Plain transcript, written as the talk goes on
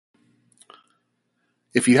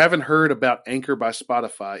If you haven't heard about Anchor by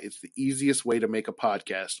Spotify, it's the easiest way to make a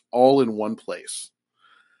podcast, all in one place.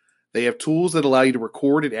 They have tools that allow you to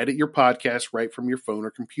record and edit your podcast right from your phone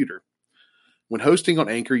or computer. When hosting on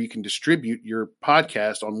Anchor, you can distribute your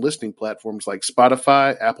podcast on listening platforms like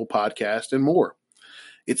Spotify, Apple Podcast, and more.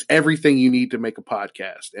 It's everything you need to make a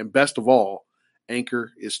podcast. And best of all,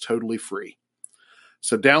 Anchor is totally free.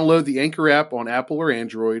 So download the Anchor app on Apple or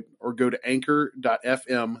Android, or go to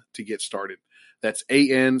anchor.fm to get started. That's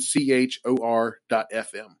ANCHOR.FM.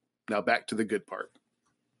 Now back to the good part.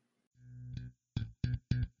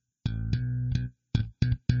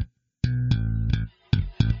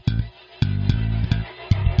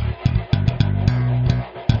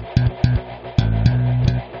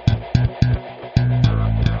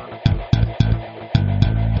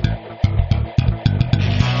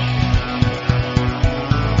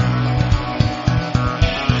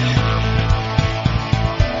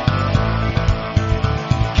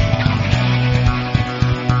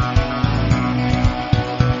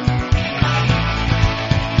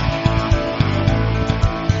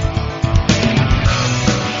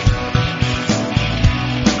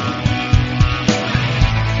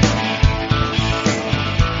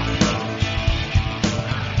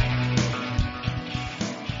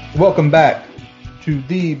 Welcome back to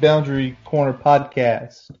the Boundary Corner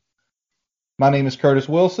podcast. My name is Curtis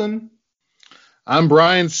Wilson. I'm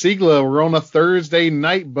Brian Siegler. We're on a Thursday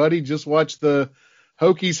night, buddy. Just watched the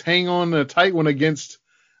Hokies hang on a tight one against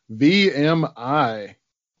VMI.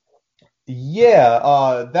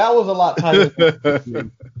 Yeah, that was a lot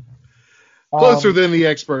tighter. Closer than the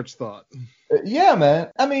experts thought. Yeah,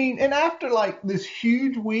 man. I mean, and after like this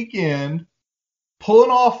huge weekend,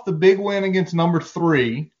 pulling off the big win against number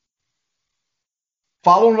 3,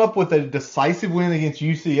 following up with a decisive win against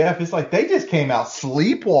UCF, it's like they just came out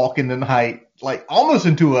sleepwalking tonight, like almost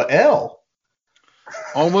into a L.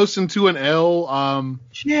 Almost into an L.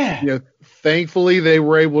 Yeah. Thankfully, they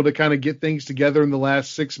were able to kind of get things together in the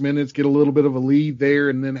last 6 minutes, get a little bit of a lead there,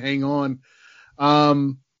 and then hang on.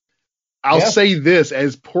 I'll say this,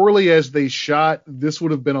 as poorly as they shot, this would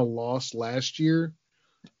have been a loss last year.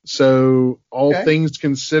 So all things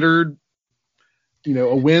considered,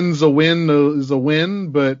 a win's a win is a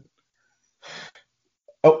win, but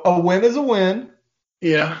a win is a win.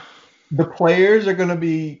 Yeah. The players are going to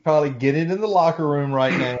be probably getting in the locker room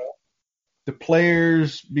right now. The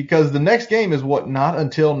players, because the next game is not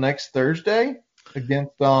until next Thursday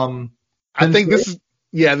against I think this is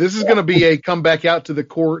going to be a come back out to the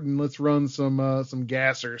court and let's run some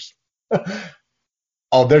gassers.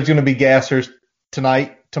 Oh, there's going to be gassers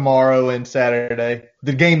tonight, tomorrow, and Saturday.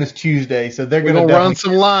 The game is Tuesday, so they're going to run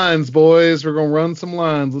some lines, boys. We're going to run some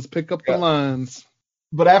lines. Let's pick up the lines.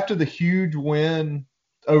 But after the huge win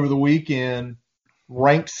over the weekend,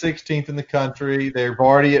 ranked 16th in the country, they're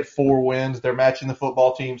already at 4 wins. They're matching the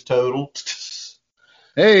football team's total.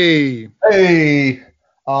 Hey.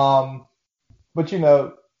 But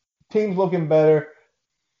teams looking better.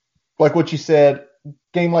 Like what you said,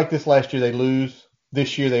 game like this last year they lose.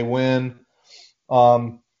 This year they win.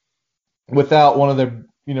 Without one of the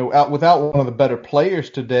better players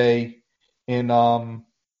today in oh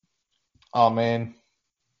man,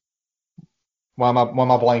 why am I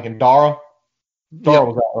blanking? Dara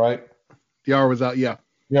was out, right? Dara was out, yeah.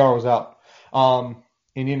 Dara was out. And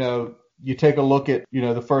you take a look at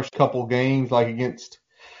the first couple games, like against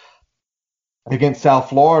South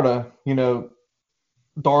Florida,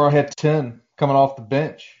 Dara had 10 coming off the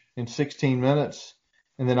bench in 16 minutes.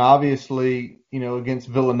 And then obviously, against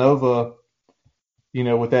Villanova,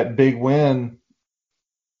 with that big win,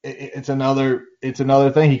 it's another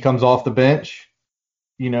thing. He comes off the bench,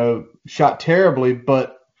 shot terribly,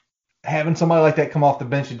 but having somebody like that come off the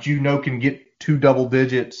bench that can get 2 double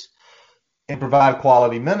digits and provide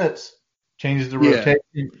quality minutes changes the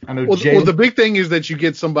rotation. I know. Well, the big thing is that you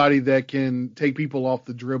get somebody that can take people off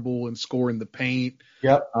the dribble and score in the paint.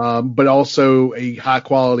 Yep. But also a high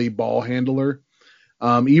quality ball handler.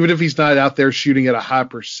 Even if he's not out there shooting at a high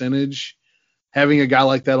percentage, having a guy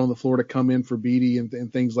like that on the floor to come in for Beatty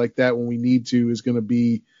and things like that when we need to is going to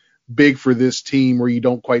be big for this team, where you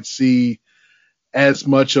don't quite see as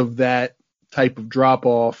much of that type of drop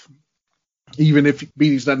off, even if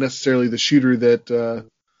Beatty's not necessarily the shooter that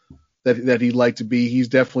he'd like to be. He's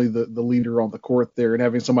definitely the leader on the court there, and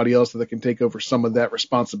having somebody else that can take over some of that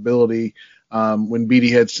responsibility when Beatty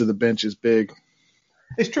heads to the bench is big.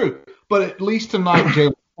 It's true. But at least tonight,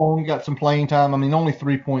 Jalen Long got some playing time. I mean, only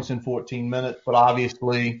 3 points in 14 minutes, but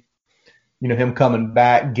obviously, him coming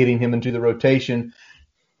back, getting him into the rotation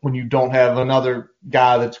when you don't have another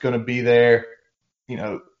guy that's going to be there,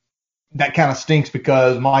 that kind of stinks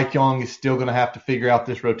because Mike Young is still going to have to figure out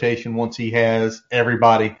this rotation once he has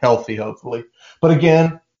everybody healthy, hopefully. But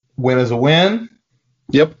again, win is a win.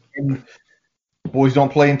 Yep. And boys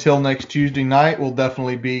don't play until next Tuesday night. We'll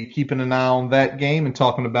definitely be keeping an eye on that game and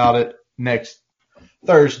talking about it next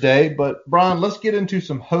Thursday. But, Brian, let's get into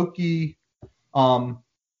some Hokie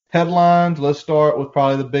headlines. Let's start with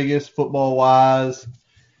probably the biggest football-wise.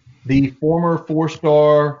 The former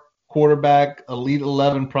four-star quarterback, Elite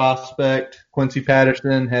 11 prospect, Quincy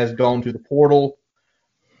Patterson, has gone to the portal.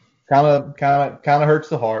 Kind of hurts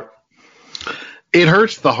the heart. It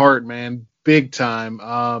hurts the heart, man, big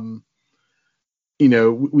time.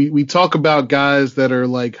 We talk about guys that are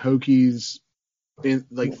like Hokies,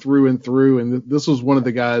 through and through, and this was one of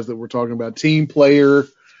the guys that we're talking about. Team player,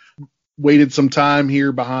 waited some time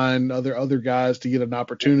here behind other guys to get an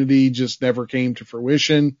opportunity, just never came to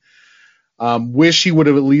fruition. Wish he would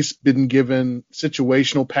have at least been given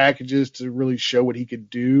situational packages to really show what he could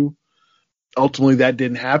do. Ultimately, that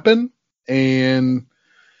didn't happen, and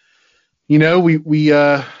we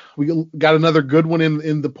got another good one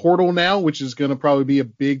in the portal now, which is going to probably be a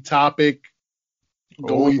big topic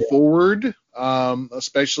going forward,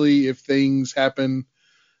 especially if things happen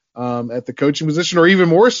at the coaching position, or even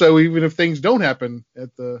more so, even if things don't happen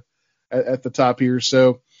at the top here.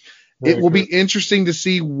 So it will be interesting to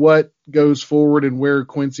see what goes forward and where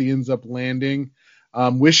Quincy ends up landing.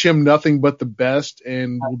 Wish him nothing but the best,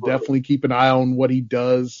 and we'll definitely keep an eye on what he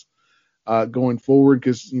does going forward,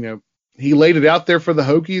 because he laid it out there for the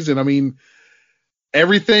Hokies, and I mean,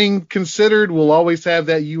 everything considered, we'll always have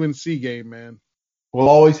that UNC game, man. We'll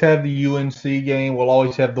always have the UNC game. We'll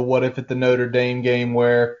always have the what if at the Notre Dame game,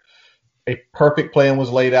 where a perfect plan was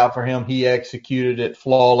laid out for him. He executed it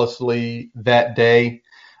flawlessly that day.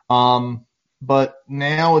 But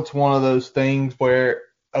now it's one of those things where,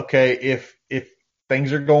 okay, if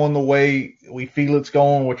things are going the way we feel it's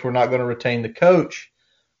going, which we're not going to retain the coach,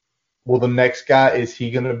 well, the next guy, is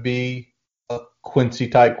he going to be a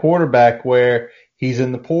Quincy-type quarterback where he's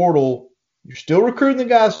in the portal? You're still recruiting the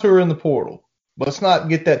guys who are in the portal. Let's not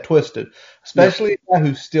get that twisted, especially a guy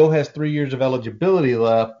who still has 3 years of eligibility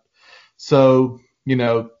left. So,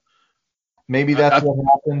 maybe that's what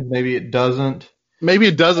happens. Maybe it doesn't. Maybe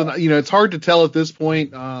it doesn't. It's hard to tell at this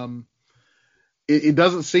point. It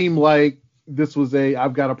doesn't seem like this was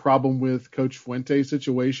I've got a problem with Coach Fuente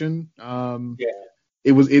situation.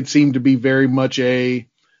 It seemed to be very much I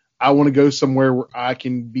want to go somewhere where I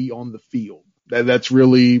can be on the field. That's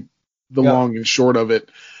really the long and short of it.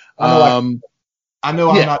 I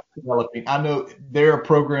know I'm not developing. I know there are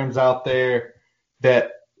programs out there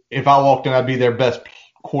that if I walked in, I'd be their best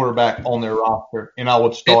quarterback on their roster, and I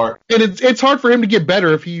would start. And it's hard for him to get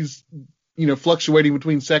better if he's, fluctuating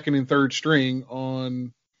between second and third string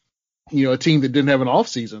on, a team that didn't have an off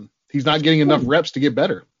season. He's not getting enough reps to get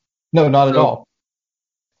better. No, not at all.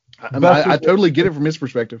 I totally get it from his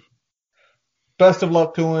perspective. Best of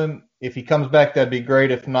luck to him. If he comes back, that'd be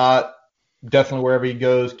great. If not, definitely wherever he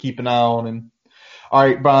goes, keep an eye on him. All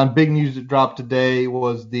right, Brian, big news that dropped today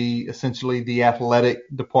was essentially the athletic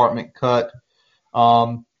department cut,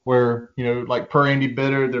 where, like per Andy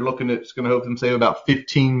Bitter, they're looking at, it's going to help them save about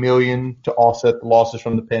 $15 million to offset the losses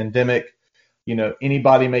from the pandemic.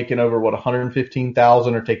 Anybody making over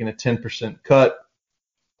 $115,000 are taking a 10% cut.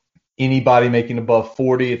 Anybody making above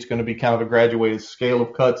 40, it's going to be kind of a graduated scale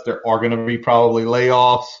of cuts. There are going to be probably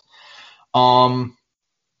layoffs.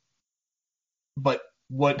 But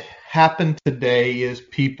what happened today is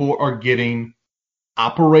people are getting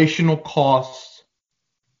operational costs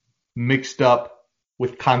mixed up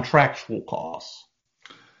with contractual costs.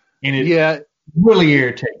 And it really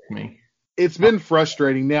irritates me. It's been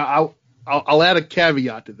frustrating. Now, I'll add a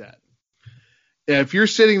caveat to that. If you're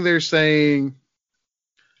sitting there saying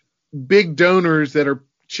big donors that are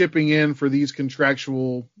chipping in for these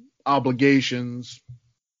contractual obligations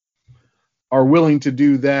are willing to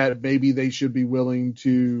do that, maybe they should be willing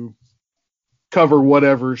to cover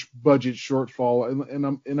whatever budget shortfall.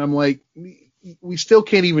 And I'm like, we still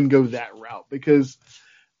can't even go that route, because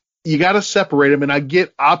you got to separate them. And I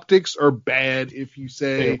get optics are bad if you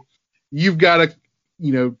say you've got to,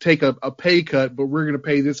 take a pay cut, but we're going to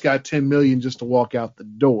pay this guy $10 million just to walk out the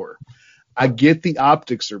door. I get the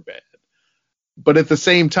optics are bad, but at the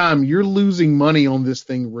same time, you're losing money on this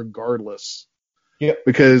thing regardless. Yep.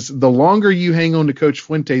 Because the longer you hang on to Coach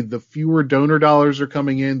Fuente, the fewer donor dollars are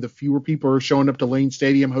coming in, the fewer people are showing up to Lane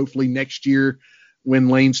Stadium, hopefully next year when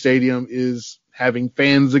Lane Stadium is having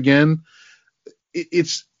fans again.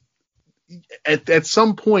 It's at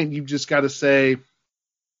some point you've just got to say,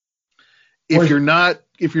 if you're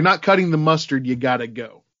not cutting the mustard, you got to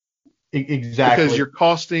go. Exactly. Because you're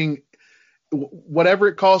costing whatever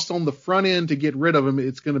it costs on the front end to get rid of him,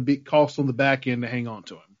 it's going to be cost on the back end to hang on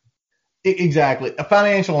to him. Exactly. A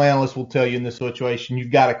financial analyst will tell you in this situation,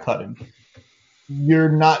 you've got to cut him.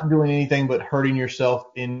 You're not doing anything but hurting yourself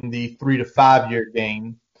in the 3 to 5 year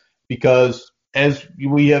game, because as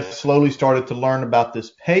we have slowly started to learn about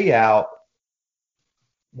this payout,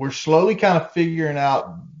 we're slowly kind of figuring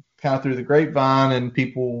out kind of through the grapevine and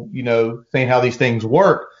people, saying how these things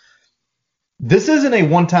work. This isn't a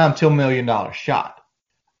one-time $2 million shot.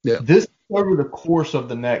 Yeah. This is over the course of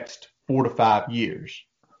the next 4 to 5 years.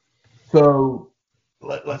 So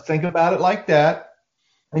let's think about it like that.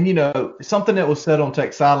 And, something that was said on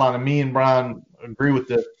Tech Sideline, and me and Brian agree with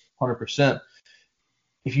this 100%.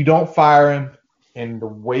 If you don't fire him, and the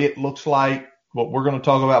way it looks like, what we're going to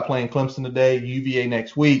talk about playing Clemson today, UVA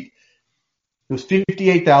next week, it was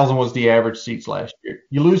 58,000 was the average seats last year.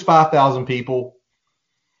 You lose 5,000 people,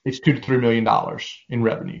 it's $2 to $3 million in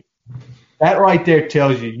revenue. That right there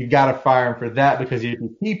tells you got to fire him for that, because if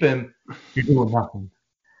you keep him, you're doing nothing.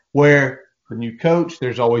 Where the new coach,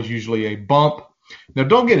 there's always usually a bump. Now,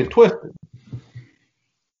 don't get it twisted,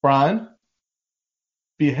 Brian.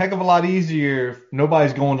 Be a heck of a lot easier if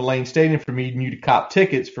nobody's going to Lane Stadium for me and you to cop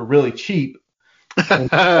tickets for really cheap. We're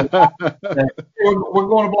going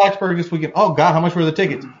to Blacksburg this weekend. Oh, God, how much were the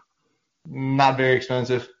tickets? Not very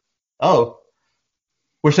expensive. Oh,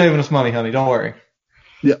 we're saving us money, honey. Don't worry.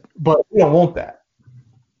 Yeah. But we don't want that.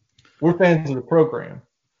 We're fans of the program.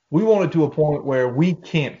 We want it to a point where we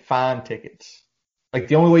can't find tickets. Like,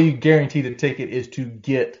 the only way you guarantee the ticket is to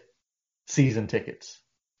get season tickets.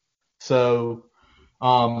 So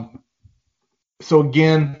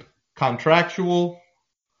again, contractual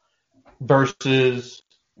versus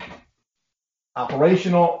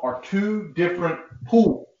operational are two different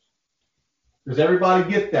pools. Does everybody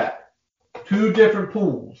get that? Two different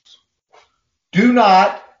pools. Do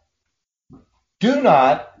not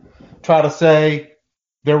try to say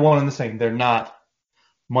they're one and the same. They're not.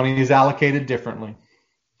 Money is allocated differently.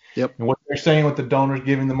 Yep. And what they're saying with the donors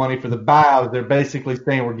giving the money for the buyouts, they're basically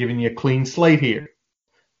saying we're giving you a clean slate here.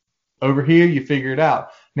 Over here, you figure it out.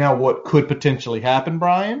 Now, what could potentially happen,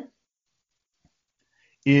 Brian,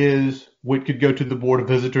 is we could go to the Board of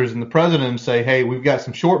Visitors and the president and say, hey, we've got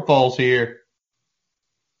some shortfalls here.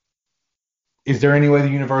 Is there any way the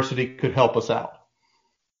university could help us out?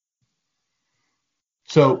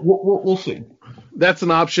 So we'll see. That's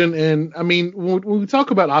an option. And, I mean, when we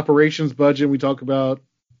talk about operations budget, we talk about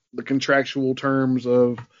the contractual terms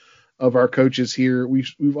of our coaches here,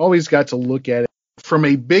 we've always got to look at it from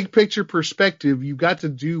a big picture perspective. You've got to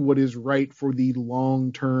do what is right for the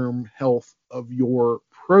long-term health of your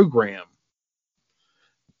program.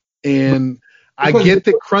 And I get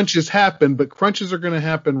that crunches happen, but crunches are going to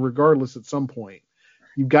happen regardless at some point.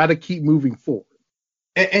 You've got to keep moving forward.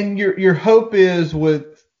 And your hope is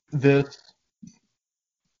with this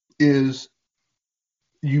is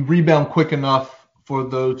you rebound quick enough for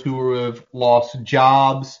those who have lost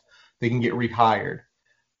jobs, they can get rehired.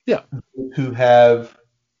 Yeah. Who have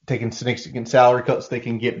taken significant salary cuts, they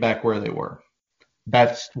can get back where they were.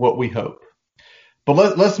 That's what we hope.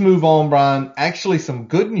 But let's move on, Brian. Actually, some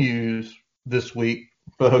good news this week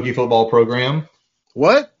for the Hokie football program.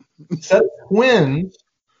 What? Set twins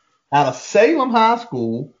out of Salem High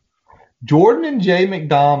School, Jordan and Jay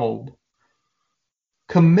McDonald,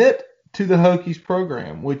 commit to the Hokies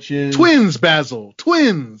program, which is twins, Basil,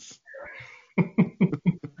 twins.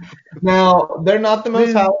 Now, they're not the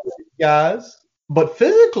most high guys, but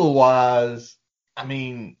physical wise, I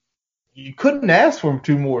mean, you couldn't ask for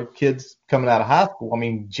two more kids coming out of high school. I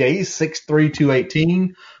mean, Jay's 6'3",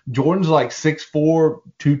 218. Jordan's like 6'4",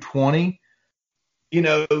 220.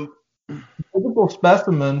 Physical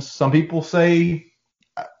specimens, some people say,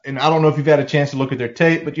 and I don't know if you've had a chance to look at their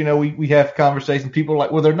tape, but, we have conversations. People are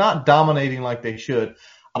like, well, they're not dominating like they should.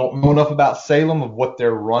 I don't know enough about Salem of what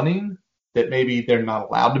they're running that maybe they're not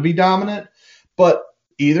allowed to be dominant. But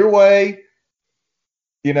either way,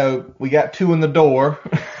 we got two in the door.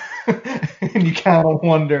 And you kind of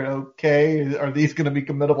wonder, okay, are these going to be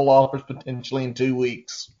committable offers potentially in 2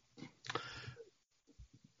 weeks?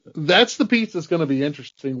 That's the piece that's going to be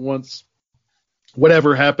interesting once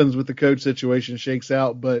whatever happens with the coach situation shakes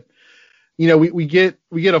out. But, we get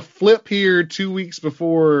a flip here 2 weeks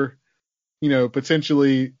before,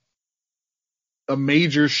 potentially a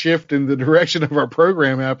major shift in the direction of our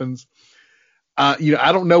program happens. I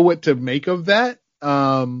don't know what to make of that.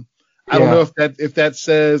 I don't know if that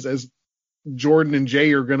says as Jordan and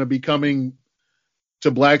Jay are going to be coming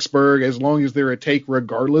to Blacksburg as long as they're a take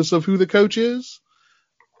regardless of who the coach is.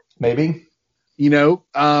 Maybe.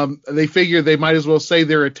 They figure they might as well say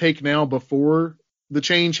they're a take now before the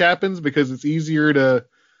change happens because it's easier to,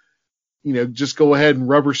 just go ahead and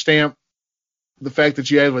rubber stamp the fact that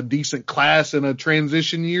you have a decent class in a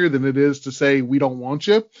transition year than it is to say we don't want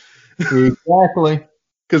you. Exactly.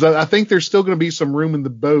 Because I think there's still going to be some room in the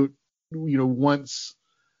boat, once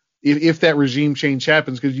if that regime change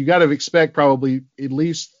happens, because you got to expect probably at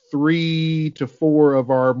least 3 to 4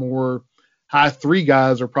 of our more high 3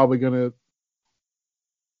 guys are probably going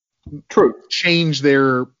to change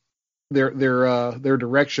their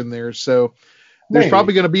direction there. So there's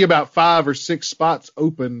probably going to be about 5 or 6 spots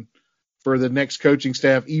open for the next coaching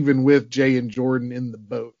staff, even with Jay and Jordan in the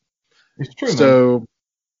boat. It's true. So man,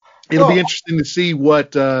 it'll be interesting to see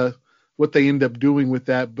what they end up doing with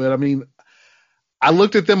that. But I mean, I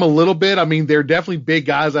looked at them a little bit. I mean, they're definitely big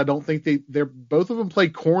guys. I don't think they're both of them play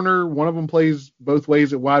corner. One of them plays both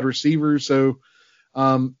ways at wide receiver. So,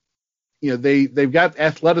 they've got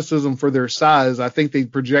athleticism for their size. I think they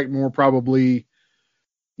project more probably,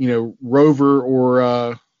 rover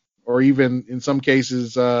or even in some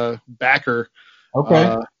cases backer.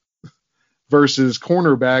 Okay. Versus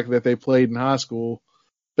cornerback that they played in high school.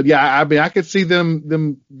 But yeah, I mean, I could see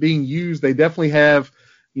them being used. They definitely have,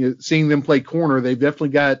 seeing them play corner, they've definitely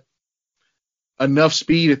got enough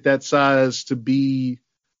speed at that size to be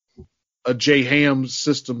a Jay Ham's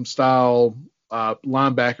system style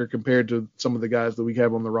linebacker compared to some of the guys that we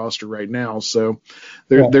have on the roster right now. So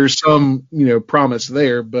there's some, promise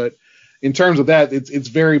there. But in terms of that, it's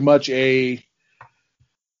very much they're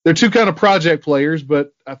two kind of project players,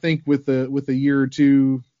 but I think with a year or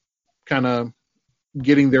two kind of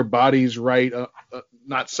getting their bodies right,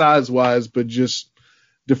 not size-wise, but just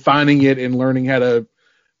defining it and learning how to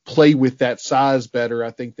play with that size better,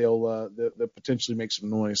 I think they'll potentially make some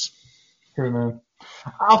noise. Sure, man.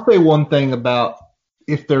 I'll say one thing about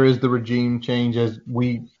if there is the regime change as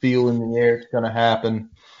we feel in the air it's going to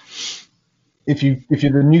happen. If you're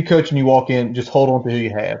the new coach and you walk in, just hold on to who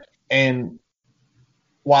you have. And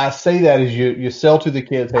why I say that is you sell to the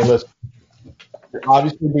kids, hey, listen, you're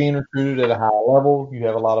obviously being recruited at a high level. You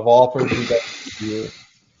have a lot of offers. Just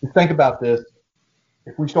think about this.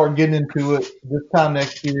 If we start getting into it this time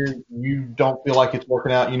next year, you don't feel like it's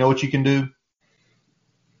working out, you know what you can do?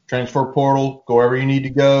 Transfer portal, go wherever you need to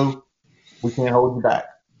go. We can't hold you back.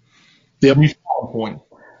 Yep. New starting point.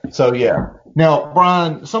 So, yeah. Now,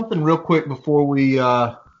 Brian, something real quick before we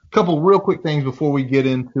couple real quick things before we get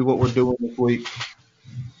into what we're doing this week.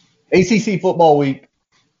 ACC football week,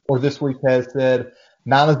 or this week, has said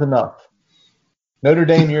 9 is enough. Notre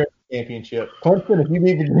Dame, you're in the championship. Clemson, if you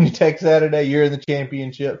beat Virginia Tech Saturday, you're in the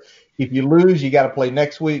championship. If you lose, you got to play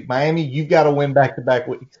next week. Miami, you've got to win back-to-back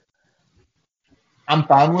weeks. I'm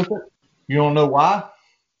fine with it. You don't know why?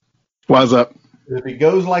 Why's up? If it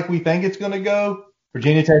goes like we think it's going to go,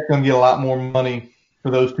 Virginia Tech's going to get a lot more money for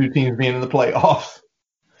those two teams being in the playoffs.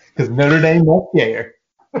 Because Notre Dame won't care.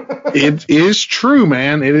 It is true,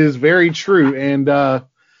 man. It is very true. And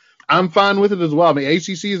I'm fine with it as well. I mean,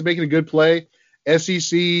 ACC is making a good play. SEC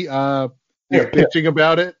is bitching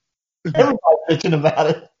about it. Everybody's bitching about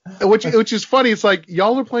it. Which is funny. It's like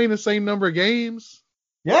y'all are playing the same number of games.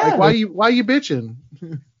 Yeah. Like, why are you bitching?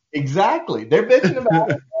 Exactly. They're bitching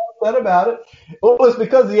about it. They're upset about it. Well, it's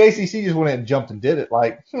because the ACC just went in and jumped and did it.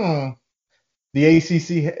 Like, the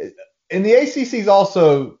ACC – and the ACC is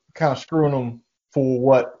also kind of screwing them for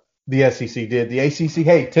what the SEC did. The ACC,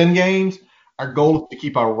 hey, 10 games. Our goal is to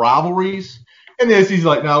keep our rivalries. And the SEC's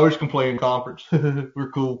like, no, we're just going to play in conference.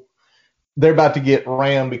 We're cool. They're about to get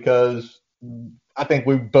rammed because I think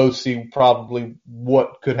we both see probably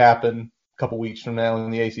what could happen a couple weeks from now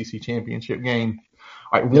in the ACC championship game.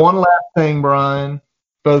 All right, one last thing, Brian,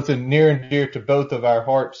 both near and dear to both of our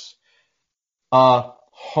hearts.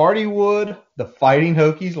 Hardywood, the Fighting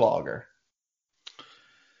Hokies Lager.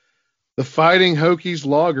 The Fighting Hokies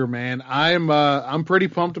Lager, man. I'm pretty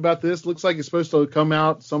pumped about this. Looks like it's supposed to come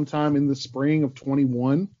out sometime in the spring of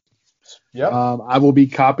 21. Yep. I will be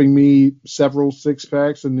copping me several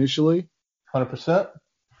 6-packs initially. 100%.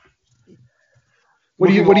 What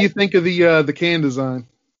do you think of the can design?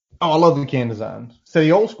 Oh, I love the can design. It's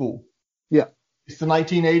the old school. Yeah. It's the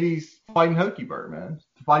 1980s Fighting Hokie bird, man. It's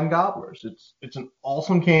the Fighting Gobblers. It's an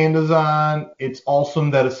awesome can design. It's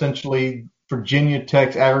awesome that essentially Virginia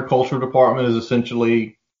Tech's agriculture department is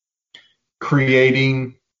essentially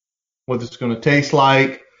creating what it's going to taste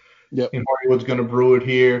like. Yep. And Hardywood's going to brew it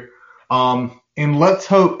here. And let's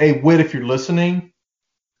hope, hey, Whit, if you're listening,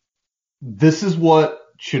 this is what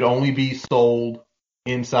should only be sold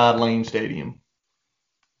inside Lane Stadium.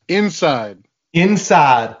 Inside.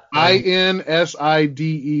 INSIDE.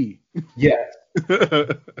 Yes. For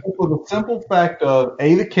the simple fact of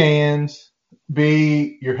A, the cans,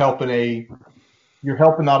 B, you're helping a you're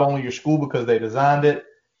helping not only your school because they designed it,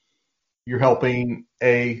 you're helping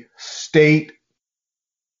a state,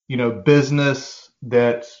 business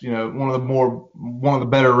that's, one of the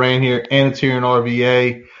better ran here, and it's here in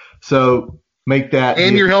RVA. So make that.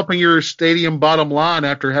 And you're helping your stadium bottom line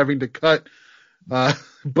after having to cut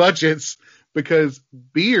budgets because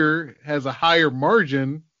beer has a higher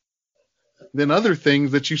margin than other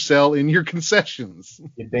things that you sell in your concessions.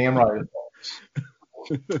 You're damn right.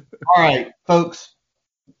 All right, folks,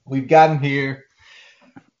 we've gotten here.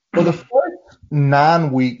 For the first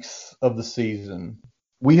 9 weeks of the season,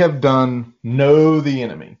 we have done Know the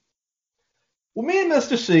Enemy. Well, me and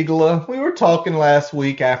Mr. Siegela, we were talking last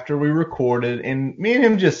week after we recorded, and me and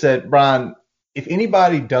him just said, Brian, if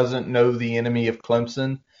anybody doesn't know the enemy of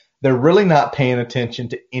Clemson, they're really not paying attention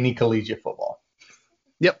to any collegiate football.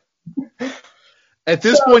 Yep. At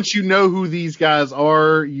this point, you know who these guys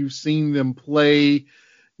are. You've seen them play.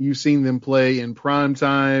 You've seen them play in prime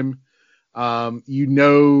time. You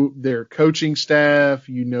know their coaching staff.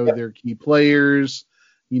 You know their key players.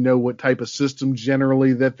 You know what type of system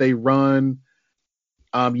generally that they run.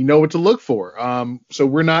 You know what to look for. So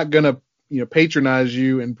we're not going to patronize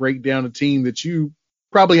you and break down a team that you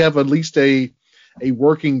probably have at least a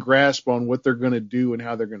working grasp on what they're going to do and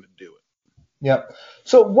how they're going to do it. Yep.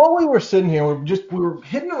 So while we were sitting here, we were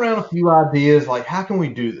hitting around a few ideas like, how can we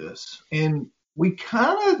do this? And we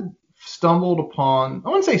kind of stumbled upon, I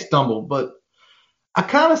wouldn't say stumbled, but I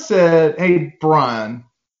kind of said, hey, Brian,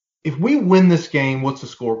 if we win this game, what's the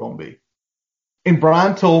score going to be? And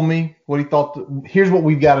Brian told me what he thought. Here's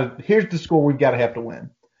the score we've got to have to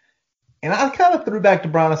win. And I kind of threw back to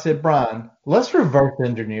Brian. I said, Brian, let's reverse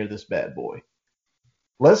engineer this bad boy.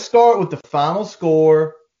 Let's start with the final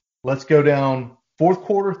score. Let's go down fourth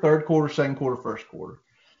quarter, third quarter, second quarter, first quarter.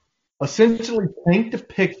 Essentially paint the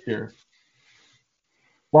picture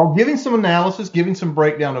while giving some analysis, giving some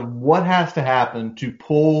breakdown of what has to happen to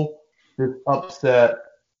pull this upset,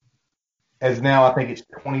 as now I think it's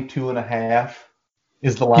 22.5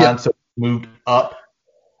 is the line, so it's moved up.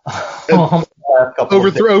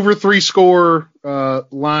 over 3 score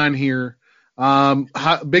line here.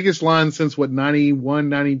 Biggest line since 91,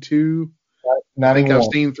 92? 91. I think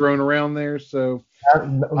I've seen thrown around there. So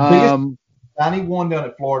 91 down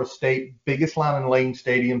at Florida State, biggest line in Lane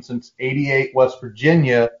Stadium since 88 West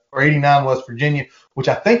Virginia or 89 West Virginia, which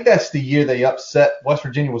I think that's the year they upset. West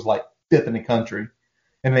Virginia was like 5th in the country,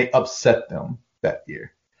 and they upset them that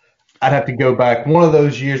year. I'd have to go back. One of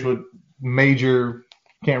those years with major,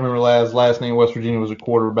 can't remember last name, West Virginia was a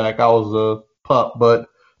quarterback. I was a pup, but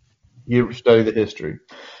you study the history.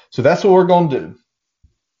 So that's what we're going to do.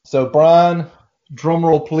 So, Brian, drum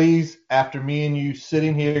roll, please, after me and you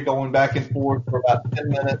sitting here going back and forth for about 10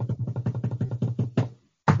 minutes.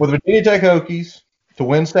 With Virginia Tech Hokies to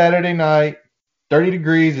win Saturday night, 30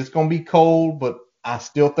 degrees, it's going to be cold, but I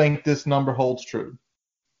still think this number holds true.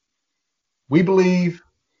 We believe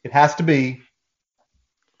it has to be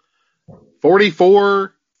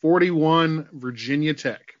 44-41 Virginia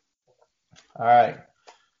Tech. All right.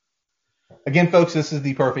 Again, folks, this is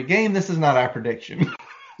the perfect game. This is not our prediction.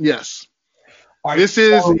 Yes. All right, this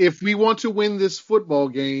is, if we want to win this football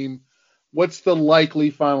game, what's the likely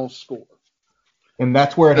final score? And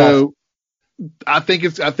that's where it has. I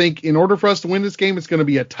think in order for us to win this game, it's going to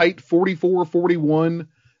be a tight 44-41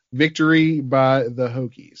 victory by the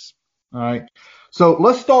Hokies. All right. So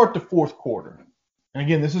let's start the fourth quarter. And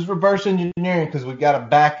again, this is reverse engineering because we've got to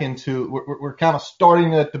back into, we're kind of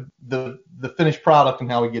starting at the finished product and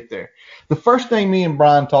how we get there. The first thing me and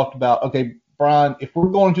Brian talked about, okay, Brian, if we're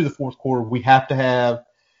going to the fourth quarter, we have to have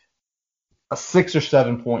a 6 or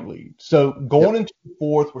 7 point lead. So going into the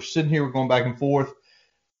fourth, we're sitting here, we're going back and forth.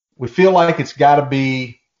 We feel like it's got to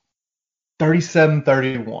be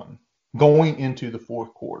 37-31 going into the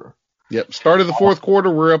fourth quarter. Yep. Start of the fourth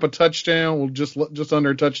quarter, we're up a touchdown. We'll just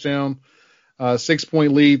under a touchdown.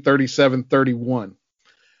 6-point lead, 37-31.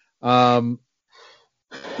 That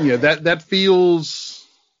feels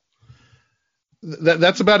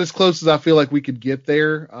that's about as close as I feel like we could get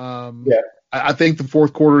there. I think the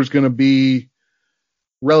fourth quarter is going to be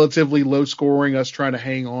relatively low scoring, us trying to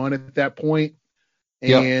hang on at that point,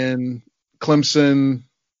 and Clemson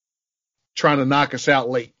trying to knock us out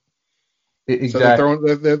late. Exactly.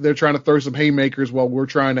 So they're trying to throw some haymakers while we're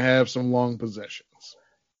trying to have some long possessions.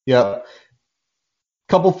 Yeah.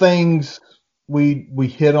 Couple things we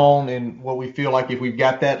hit on and what we feel like if we've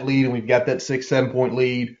got that lead and we've got that 6-7 point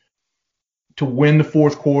lead to win the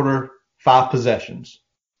fourth quarter, 5 possessions.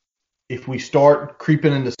 If we start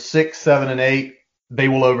creeping into 6, 7, and 8, they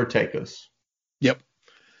will overtake us. Yep.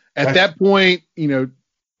 At that point,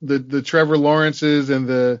 the Trevor Lawrences and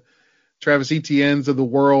the Travis Etienne's of the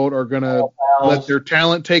world are going to let their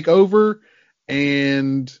talent take over,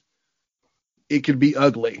 and it could be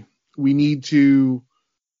ugly. We need to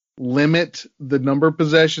limit the number of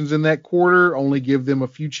possessions in that quarter, only give them a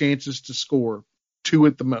few chances to score, 2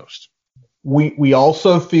 at the most. We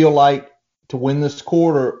also feel like to win this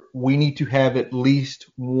quarter, we need to have at least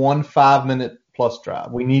one 5-minute plus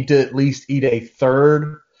drive. We need to at least eat a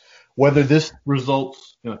third, whether this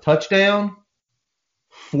results in a touchdown,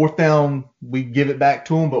 4th down, we give it back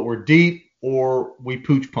to them, but we're deep, or we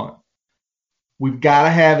pooch punt. We've got to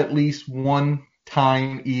have at least one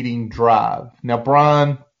time-eating drive. Now,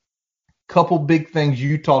 Brian, couple big things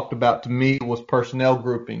you talked about to me was personnel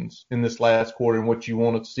groupings in this last quarter and what you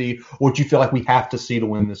want to see, what you feel like we have to see to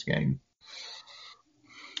win this game.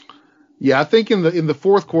 Yeah, I think in the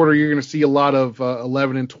fourth quarter you're going to see a lot of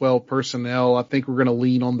 11 and 12 personnel. I think we're going to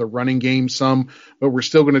lean on the running game some, but we're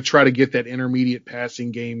still going to try to get that intermediate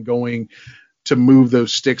passing game going to move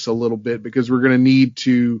those sticks a little bit, because we're going to need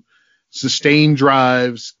to sustain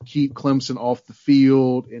drives, keep Clemson off the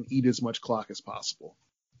field, and eat as much clock as possible.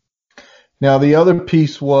 Now, the other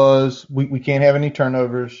piece was we can't have any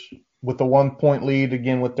turnovers. With the 1-point lead,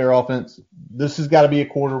 again, with their offense, this has got to be a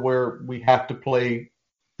quarter where we have to play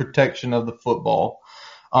protection of the football.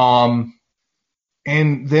 And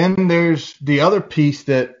then there's the other piece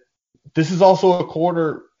that this is also a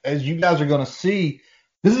quarter, as you guys are going to see,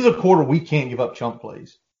 this is a quarter we can't give up chunk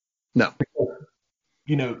plays. No.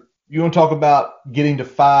 You know, you want to talk about getting to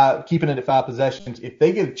 5, keeping it at 5 possessions. If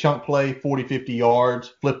they get a chunk play, 40, 50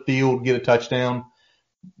 yards, flip field, get a touchdown,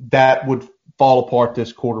 that would fall apart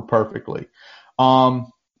this quarter perfectly.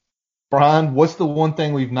 Brian, what's the one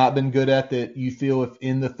thing we've not been good at that you feel if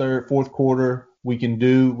in the fourth quarter we can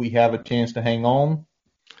do, we have a chance to hang on?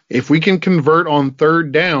 If we can convert on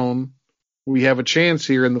 3rd down, we have a chance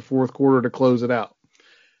here in the fourth quarter to close it out.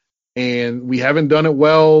 And we haven't done it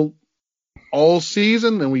well all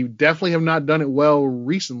season, and we definitely have not done it well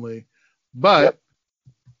recently. But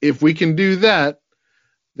if we can do that,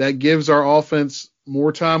 that gives our offense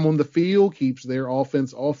more time on the field, keeps their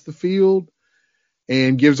offense off the field,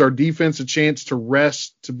 and gives our defense a chance to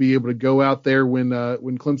rest, to be able to go out there when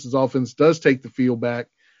Clemson's offense does take the field back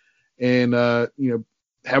and have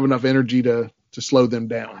enough energy to slow them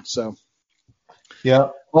down. So yeah,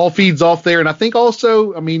 all feeds off there. And I think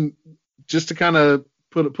also, I mean, just to kind of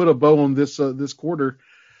put a bow on this quarter,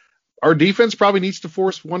 our defense probably needs to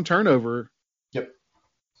force one turnover.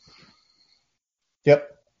 Yep.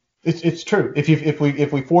 It's true.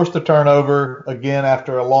 If we force the turnover again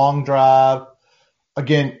after a long drive,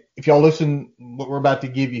 again, if y'all listen, what we're about to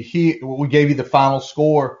give you here, we gave you the final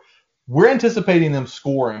score. We're anticipating them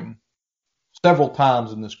scoring several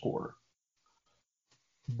times in this quarter.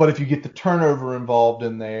 But if you get the turnover involved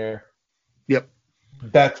in there,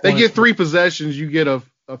 they get 3 possessions, you get a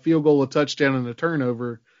field goal, a touchdown, and a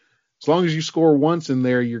turnover. As long as you score once in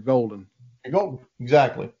there, you're golden. You're golden,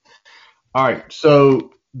 exactly. All right,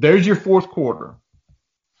 so there's your fourth quarter,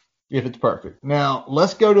 if it's perfect. Now,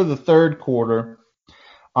 let's go to the third quarter.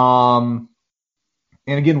 And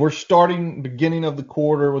again, we're starting beginning of the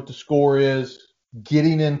quarter, what the score is,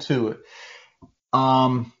 getting into it.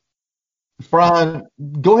 Brian,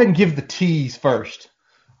 go ahead and give the tease first.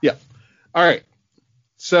 Yeah. All right.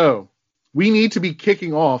 So we need to be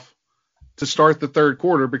kicking off to start the third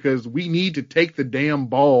quarter, because we need to take the damn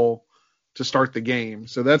ball to start the game.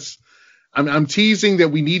 So I'm teasing that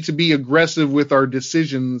we need to be aggressive with our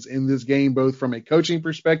decisions in this game, both from a coaching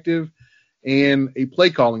perspective and a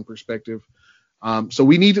play calling perspective. So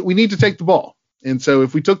we need to take the ball. And so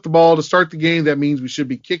if we took the ball to start the game, that means we should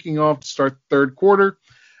be kicking off to start the third quarter.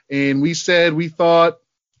 And we said we thought,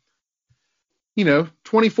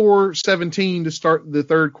 24-17 to start the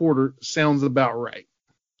third quarter sounds about right.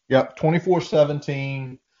 Yep,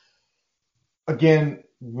 24-17. Again,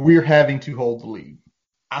 we're having to hold the lead.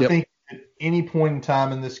 I think at any point in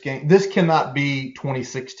time in this game, this cannot be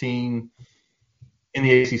 2016 in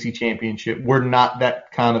the ACC championship. We're not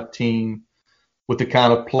that kind of team with the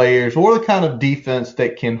kind of players or the kind of defense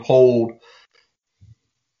that can hold,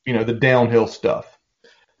 the downhill stuff.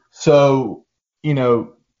 So,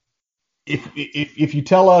 if you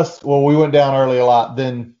tell us, well, we went down early a lot,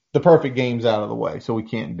 then the perfect game's out of the way, so we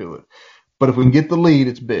can't do it. But if we can get the lead,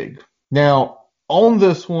 it's big. Now, on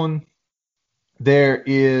this one, there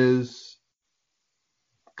is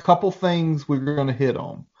a couple things we're going to hit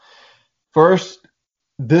on. First,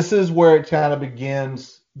 this is where it kind of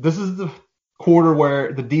begins. This is the quarter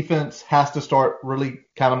where the defense has to start really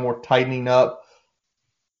kind of more tightening up.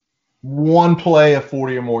 One play of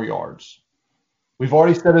 40 or more yards. We've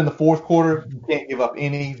already said in the fourth quarter, you can't give up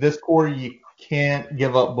any. This quarter, you can't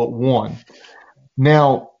give up but one.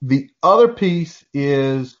 Now, the other piece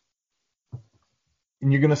is,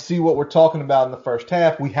 and you're going to see what we're talking about in the first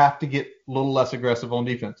half, we have to get a little less aggressive on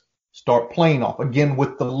defense. Start playing off. Again,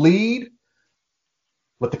 with the lead,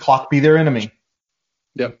 let the clock be their enemy.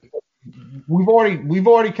 Yep. We've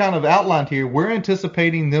already kind of outlined here, we're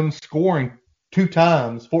anticipating them scoring 2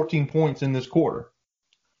 times 14 points in this quarter.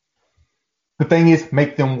 The thing is,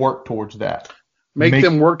 make them work towards that. Make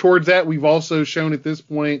them work towards that. We've also shown at this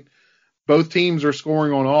point both teams are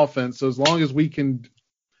scoring on offense. So as long as we can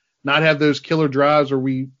not have those killer drives or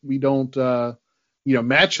we don't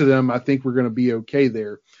match them, I think we're going to be okay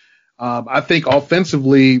there. I think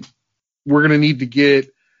offensively we're going to need to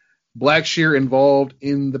get Blackshear involved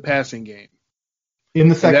in the passing game. In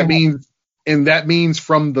the second, and that means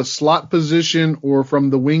from the slot position or from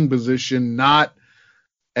the wing position, not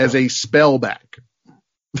as a spellback.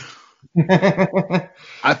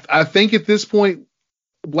 I think at this point,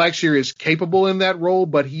 Blackshear is capable in that role,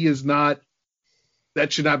 but he is not.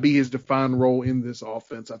 That should not be his defined role in this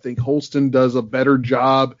offense. I think Holston does a better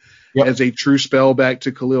job as a true spellback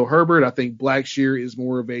to Khalil Herbert. I think Blackshear is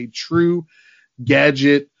more of a true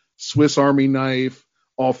gadget, Swiss Army knife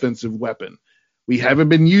offensive weapon. We haven't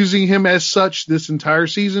been using him as such this entire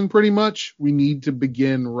season pretty much. We need to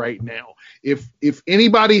begin right now. If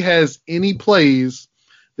anybody has any plays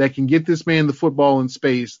that can get this man the football in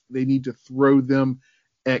space, they need to throw them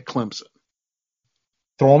at Clemson.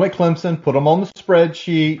 Throw them at Clemson, put them on the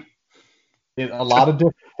spreadsheet in a lot of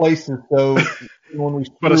different places. So when we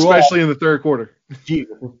but especially in the third quarter.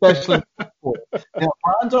 Especially in the fourth quarter. Now,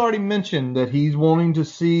 Brian's already mentioned that he's wanting to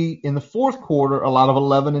see in the fourth quarter a lot of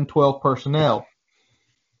 11 and 12 personnel.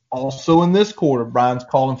 Also in this quarter, Brian's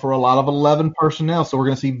calling for a lot of 11 personnel. So we're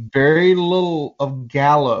going to see very little of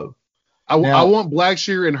Gallo. I want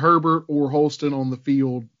Blackshear and Herbert or Holston on the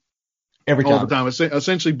field every time. All the time.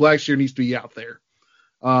 Essentially, Blackshear needs to be out there.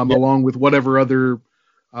 Along with whatever other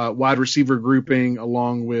wide receiver grouping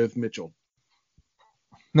along with Mitchell.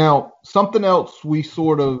 Now, something else we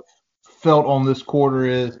sort of felt on this quarter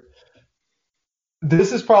is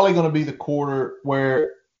this is probably going to be the quarter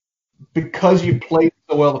where, because you played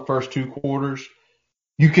so well the first 2 quarters,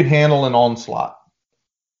 you can handle an onslaught.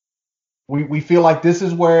 We feel like this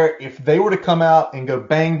is where if they were to come out and go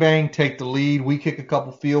bang, bang, take the lead, we kick a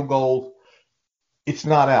couple field goals, it's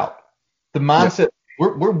not out. The mindset,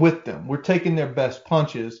 we're with them. We're taking their best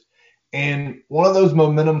punches. And one of those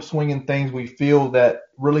momentum swinging things we feel that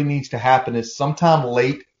really needs to happen is sometime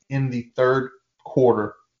late in the third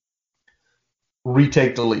quarter,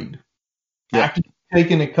 retake the lead. Yeah. After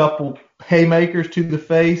taking a couple haymakers to the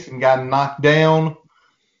face and got knocked down,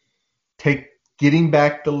 getting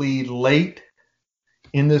back the lead late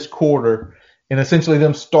in this quarter, and essentially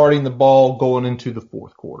them starting the ball going into the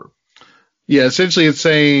fourth quarter. Yeah, essentially it's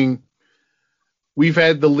saying we've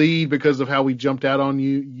had the lead because of how we jumped out on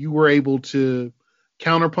you. You were able to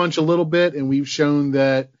counterpunch a little bit, and we've shown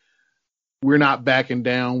that we're not backing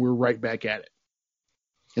down. We're right back at it.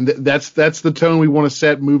 And that's the tone we want to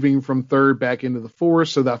set moving from third back into the fourth.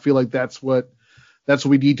 So that I feel like that's what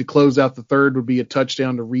we need to close out the third, would be a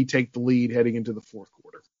touchdown to retake the lead heading into the fourth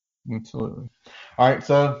quarter. Absolutely. All right,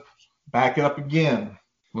 so back it up again.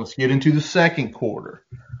 Let's get into the second quarter.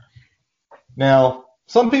 Now,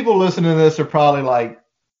 some people listening to this are probably like,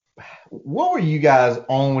 what were you guys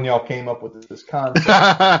on when y'all came up with this concept?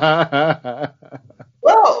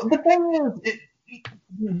 Well, the thing is,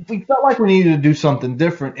 we felt like we needed to do something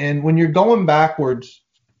different. And when you're going backwards,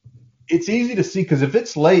 it's easy to see, because if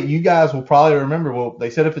it's late, you guys will probably remember, well, they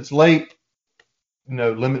said if it's late,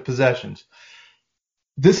 limit possessions.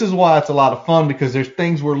 This is why it's a lot of fun, because there's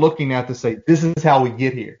things we're looking at to say, this is how we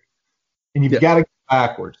get here. And you've got to go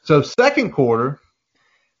backwards. So second quarter,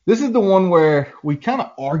 this is the one where we kind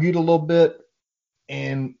of argued a little bit,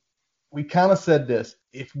 and we kind of said this.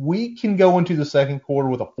 If we can go into the second quarter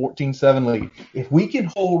with a 14-7 lead, if we can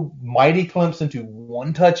hold mighty Clemson to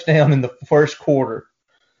one touchdown in the first quarter,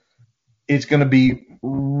 it's going to be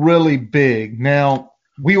really big. Now,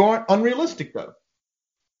 we aren't unrealistic, though.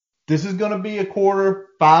 This is going to be a quarter,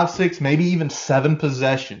 5, 6, maybe even 7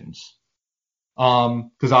 possessions.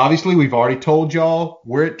 Because obviously we've already told y'all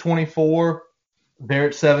we're at 24, they're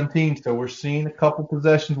at 17, so we're seeing a couple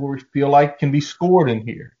possessions where we feel like can be scored in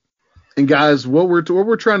here. And guys, what we're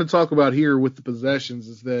trying to talk about here with the possessions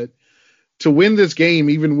is that to win this game,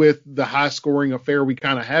 even with the high scoring affair we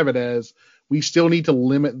kind of have it as, we still need to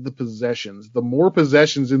limit the possessions. The more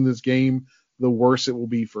possessions in this game, the worse it will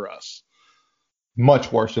be for us.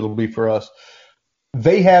 Much worse it'll be for us.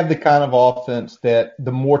 They have the kind of offense that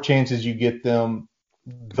the more chances you get them,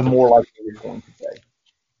 the more likely you're going to take.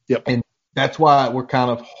 Yep. And That's why we're kind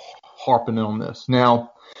of harping on this.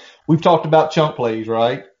 Now, we've talked about chunk plays,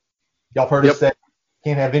 right? Y'all heard us say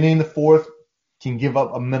can't have any in the fourth, can give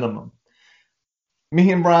up a minimum.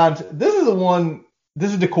 Me and Brian, this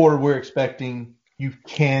is the quarter we're expecting. You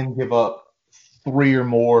can give up 3 or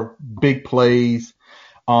more big plays.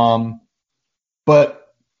 But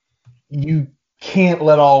you can't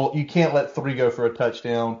let 3 go for a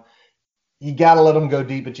touchdown. You got to let them go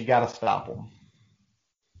deep, but you got to stop them.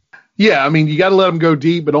 Yeah, I mean, you got to let them go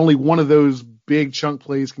deep, but only one of those big chunk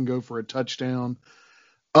plays can go for a touchdown.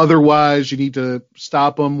 Otherwise, you need to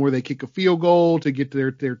stop them where they kick a field goal to get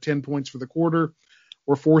their 10 points for the quarter,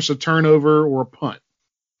 or force a turnover or a punt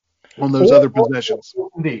on those other possessions.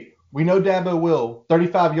 Indeed. We know Dabo will.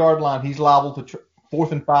 35-yard line, he's liable to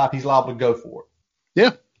 4th and 5, he's liable to go for it.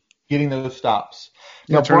 Yeah. Getting those stops.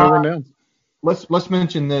 Yeah, now, turnover and Brian, downs. Let's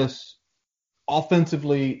mention this.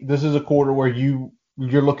 Offensively, this is a quarter where you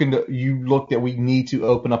look that we need to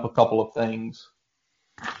open up a couple of things.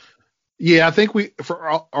 Yeah, I think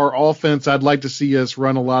for our offense, I'd like to see us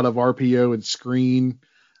run a lot of RPO and screen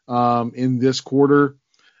in this quarter.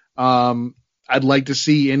 I'd like to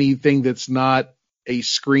see anything that's not a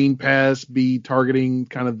screen pass be targeting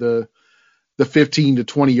kind of the 15 to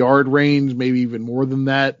 20 yard range, maybe even more than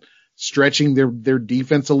that, stretching their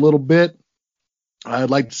defense a little bit.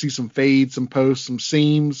 I'd like to see some fades, some posts, some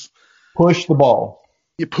seams. Push the ball.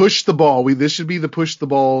 You push the ball. This should be the push the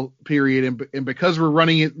ball period. And because we're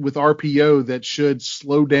running it with RPO, that should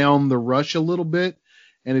slow down the rush a little bit.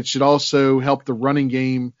 And it should also help the running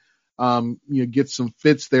game, get some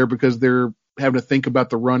fits there because they're having to think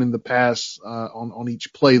about the run and the pass on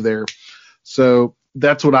each play there. So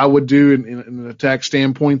that's what I would do in an attack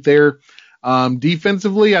standpoint there.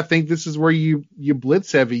 Defensively, I think this is where you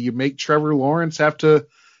blitz heavy. You make Trevor Lawrence have to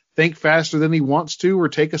think faster than he wants to or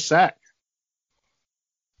take a sack.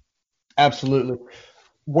 Absolutely.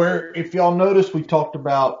 Where, if y'all notice, we talked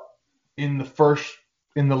about in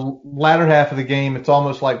the latter half of the game, it's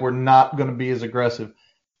almost like we're not going to be as aggressive.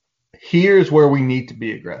 Here's where we need to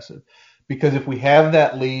be aggressive. Because if we have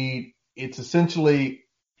that lead, it's essentially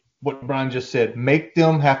what Brian just said. Make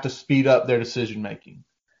them have to speed up their decision making.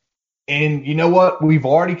 And you know what? We've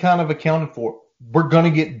already kind of accounted for it. We're going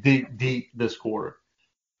to get deep this quarter.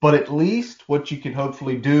 But at least what you can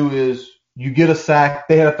hopefully do is you get a sack.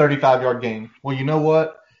 They had a 35-yard game. Well, you know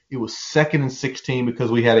what? It was 2nd and 16 because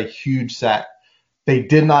we had a huge sack. They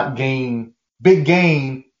did not gain – big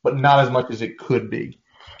gain, but not as much as it could be.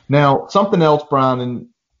 Now, something else, Brian, and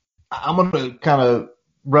I'm going to kind of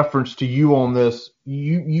reference to you on this.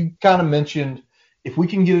 You kind of mentioned if we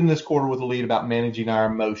can get in this quarter with a lead about managing our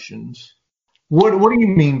emotions. What do you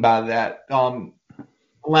mean by that?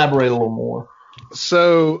 Elaborate a little more.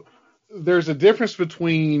 So there's a difference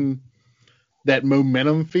between that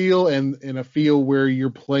momentum feel and a feel where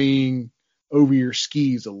you're playing over your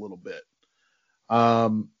skis a little bit.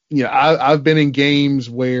 I've been in games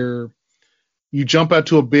where you jump out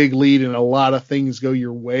to a big lead and a lot of things go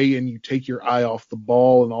your way and you take your eye off the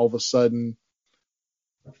ball and all of a sudden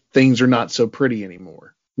things are not so pretty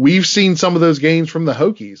anymore. We've seen some of those games from the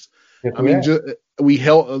Hokies. Yes, I mean,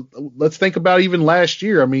 let's think about even last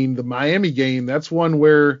year. I mean, the Miami game, that's one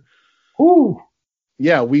where, we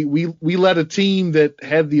let a team that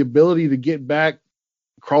had the ability to get back,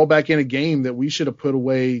 crawl back in a game that we should have put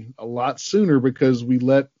away a lot sooner because we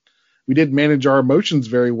didn't manage our emotions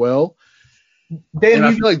very well. And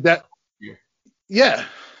I feel like that. Yeah.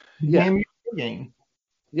 Game.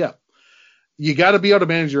 Yeah. You got to be able to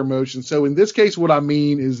manage your emotions. So in this case, what I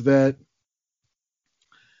mean is that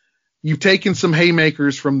you've taken some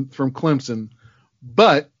haymakers from Clemson,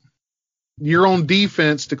 but you're on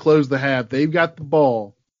defense to close the half. They've got the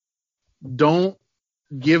ball. Don't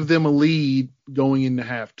give them a lead going into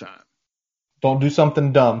halftime. Don't do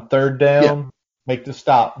something dumb. 3rd down, make the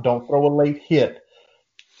stop. Don't throw a late hit.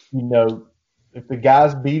 If the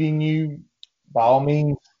guy's beating you, by all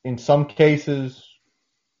means, in some cases,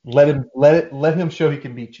 let him show he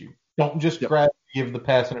can beat you. Don't just give the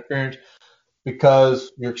pass interference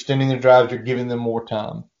because you're extending the drives, you're giving them more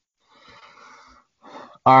time.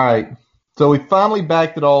 All right. So we finally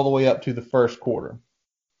backed it all the way up to the first quarter.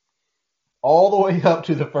 Brian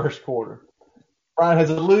has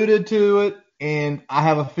alluded to it, and I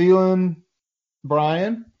have a feeling,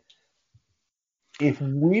 Brian, if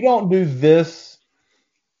we don't do this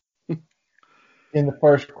in the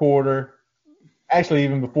first quarter, actually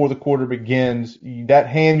even before the quarter begins, that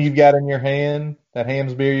ham you've got in your hand, that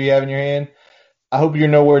Ham's beer you have in your hand, I hope you're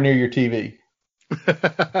nowhere near your TV.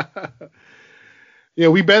 Yeah,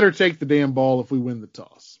 we better take the damn ball if we win the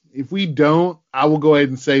toss. If we don't, I will go ahead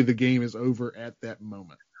and say the game is over at that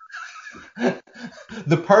moment.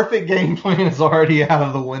 The perfect game plan is already out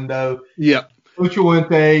of the window. Yep. Coach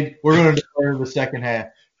Fuente, we're going to defer to the second half.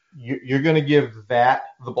 You're going to give that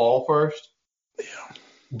the ball first? Yeah.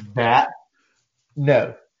 That?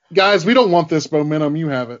 No. Guys, we don't want this momentum. You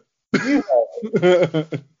have it. You have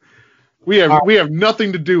it. We have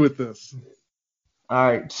nothing to do with this. All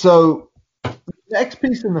right. So the next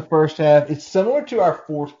piece in the first half is similar to our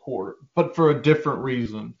fourth quarter, but for a different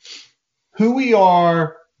reason. Who we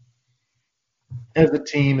are as a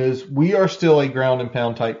team is we are still a ground and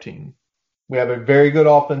pound type team. We have a very good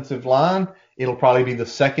offensive line. It'll probably be the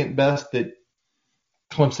second best that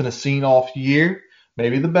Clemson has seen all year,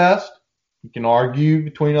 maybe the best. You can argue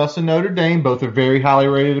between us and Notre Dame. Both are very highly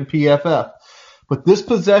rated in PFF. But this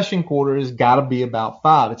possession quarter has got to be about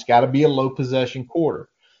 5. It's got to be a low possession quarter.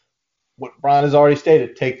 What Brian has already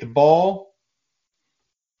stated, take the ball,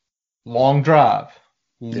 long drive.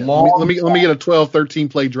 Yeah. Let me get a 12, 13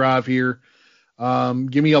 play drive here.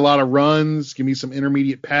 Give me a lot of runs. Give me some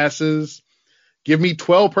intermediate passes. Give me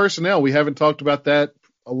 12 personnel. We haven't talked about that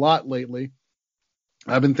a lot lately.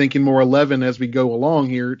 I've been thinking more 11 as we go along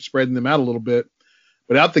here, spreading them out a little bit.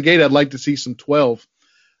 But out the gate, I'd like to see some 12.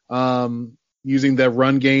 Using that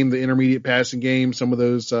run game, the intermediate passing game, some of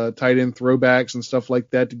those tight end throwbacks and stuff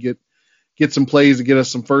like that to get some plays to get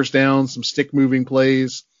us some first downs, some stick moving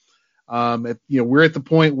plays. We're at the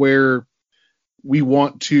point where we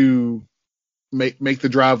want to make the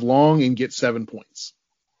drive long and get 7 points.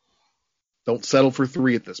 Don't settle for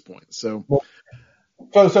 3 at this point. So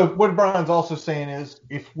what Brian's also saying is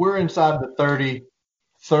if we're inside the 30,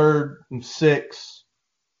 3rd and 6,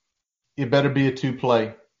 it better be a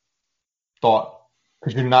 2-play thought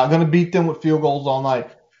because you're not going to beat them with field goals all night.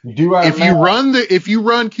 You do right if you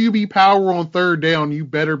run QB power on 3rd down, you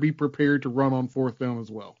better be prepared to run on 4th down as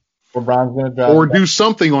well. Or Brian's going to drive or do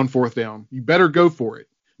something on 4th down. You better go for it.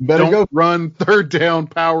 Don't run 3rd down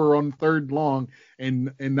power on 3rd long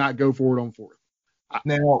and not go for it on 4th.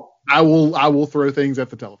 Now I will throw things at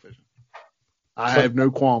the television. I have no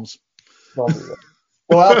qualms. Well,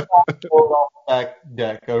 I'll off the back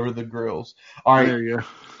deck over the grills. All right. There you go.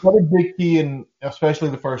 Another big key, and especially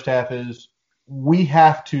the first half, is we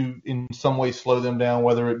have to in some way slow them down,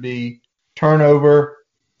 whether it be turnover,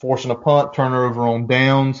 forcing a punt, turnover on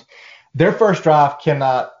downs. Their first drive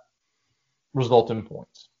cannot result in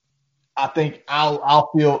points. I think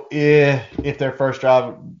I'll feel if their first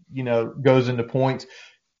drive, goes into points.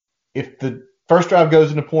 If the first drive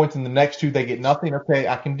goes into points and the next 2 they get nothing, okay,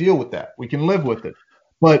 I can deal with that. We can live with it.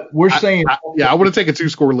 But we're saying I want to take a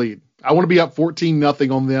 2-score lead. I want to be up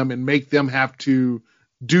 14-0 on them and make them have to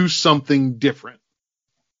do something different.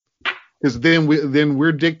 Because then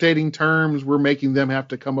we're dictating terms, we're making them have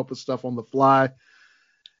to come up with stuff on the fly.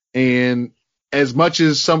 And as much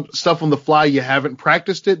as some stuff on the fly you haven't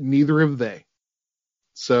practiced it, neither have they.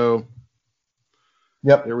 So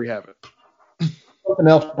yep, there we have it. Something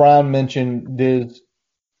else Brian mentioned is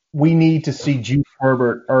we need to see Juice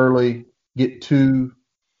Herbert early get 2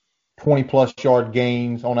 20-plus yard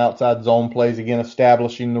gains on outside zone plays. Again,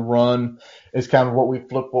 establishing the run is kind of what we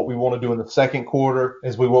want to do in the second quarter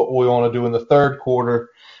is what we want to do in the third quarter.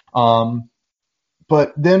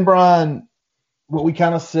 But then, Brian, what we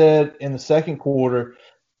kind of said in the second quarter,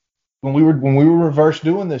 when we were reverse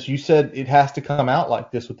doing this, you said it has to come out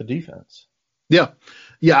like this with the defense. Yeah.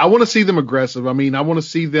 I want to see them aggressive. I mean, I want to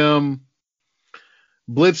see them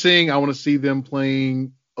blitzing. I want to see them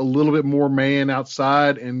playing a little bit more man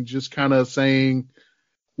outside and just kind of saying,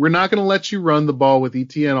 we're not going to let you run the ball with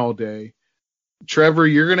ETN all day. Trevor,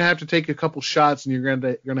 you're going to have to take a couple shots and you're going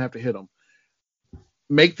to have to hit them.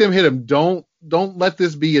 Make them hit them. Don't let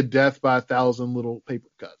this be a death by 1,000 little paper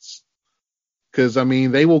cuts. Because, I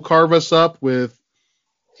mean, they will carve us up with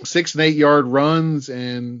 6 and 8 yard runs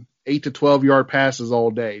and 8 to 12 yard passes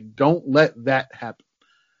all day. Don't let that happen.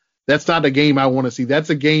 That's not a game I want to see. That's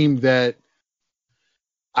a game that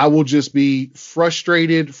I will just be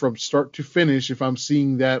frustrated from start to finish if I'm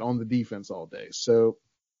seeing that on the defense all day. So,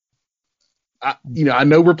 I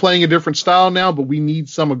know we're playing a different style now, but we need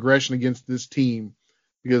some aggression against this team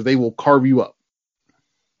because they will carve you up.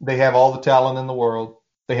 They have all the talent in the world.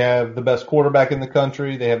 They have the best quarterback in the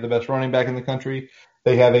country. They have the best running back in the country.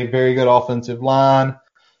 They have a very good offensive line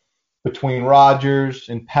between Rodgers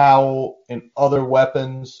and Powell and other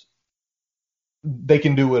weapons. They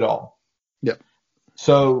can do it all. Yep.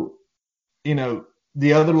 So,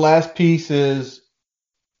 the other last piece is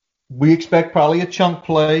we expect probably a chunk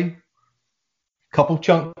play, a couple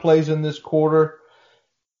chunk plays in this quarter,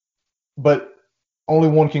 but only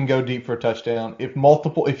one can go deep for a touchdown. If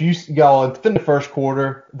y'all in the first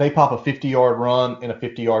quarter, they pop a 50-yard run and a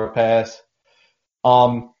 50-yard pass.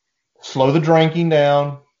 slow the drinking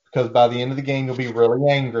down, because by the end of the game you'll be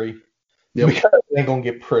really angry. Yep. Because it ain't gonna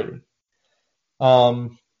get pretty.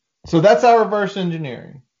 So that's our reverse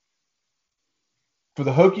engineering. For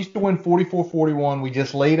the Hokies to win 44-41, we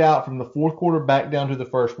just laid out from the fourth quarter back down to the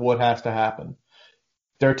first what has to happen.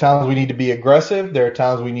 There are times we need to be aggressive. There are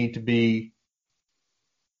times we need to be,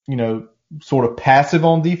 sort of passive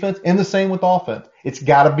on defense, and the same with offense. It's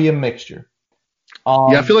got to be a mixture.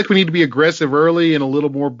 I feel like we need to be aggressive early and a little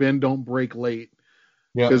more bend, don't break late.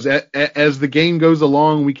 Because as the game goes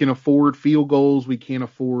along, we can afford field goals. We can't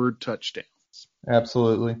afford touchdowns.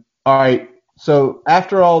 Absolutely. All right. So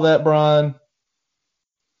after all that, Brian,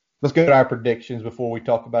 let's go to our predictions before we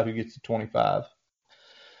talk about who gets to 25.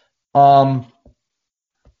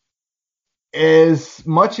 As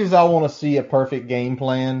much as I want to see a perfect game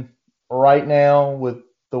plan right now with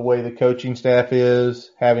the way the coaching staff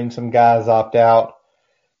is, having some guys opt out,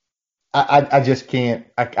 I just can't.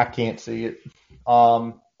 I can't see it.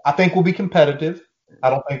 I think we'll be competitive. I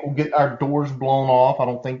don't think we'll get our doors blown off. I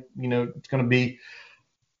don't think, it's going to be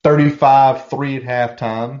 35-3 at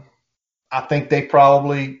halftime. I think they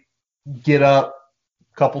probably get up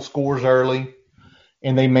a couple scores early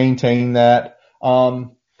and they maintain that.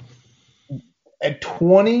 At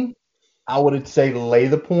 20, I would say lay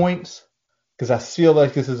the points because I feel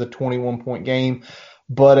like this is a 21-point game.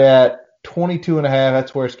 But at 22.5,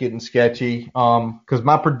 that's where it's getting sketchy. Because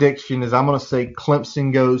my prediction is I'm going to say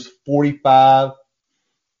Clemson goes 45,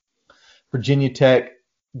 Virginia Tech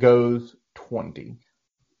goes 20.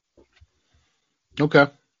 Okay.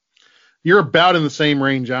 You're about in the same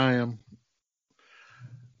range I am.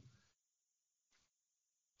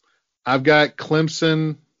 I've got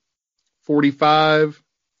Clemson 45,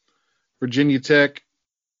 Virginia Tech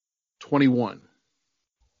 21.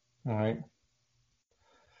 All right.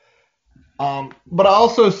 But I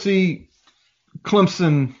also see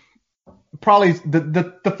Clemson probably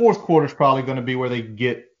the fourth quarter is probably going to be where they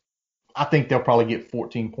get. I think they'll probably get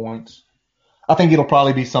 14 points. I think it'll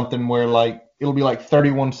probably be something where it'll be like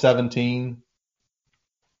 31-17,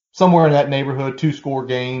 somewhere in that neighborhood, 2-score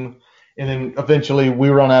game. And then eventually we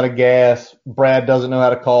run out of gas. Brad doesn't know how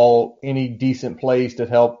to call any decent plays to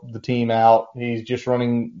help the team out. He's just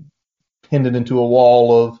running pinned into a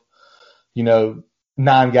wall of,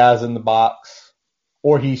 9 guys in the box.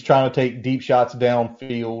 Or he's trying to take deep shots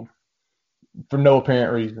downfield for no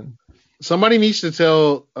apparent reason. Somebody needs to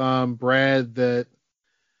tell Brad that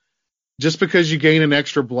just because you gain an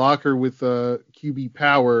extra blocker with QB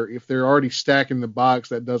power, if they're already stacking the box,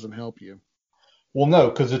 that doesn't help you. Well, no,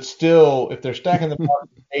 because it's still, if they're stacking the box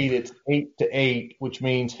at 8, it's 8-8, which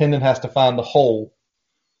means Hendon has to find the hole.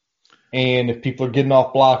 And if people are getting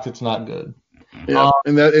off blocks, it's not good. Yeah,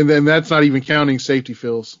 and then that's not even counting safety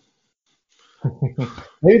fills.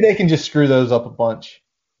 Maybe they can just screw those up a bunch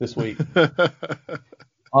this week.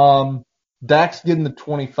 Dak's getting the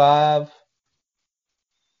 25.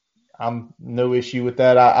 I'm no issue with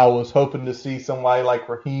that. I was hoping to see somebody like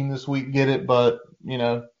Raheem this week get it, but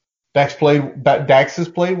Dax has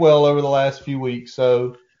played well over the last few weeks.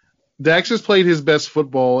 So Dax has played his best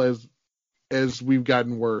football as we've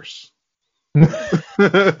gotten worse. And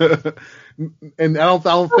I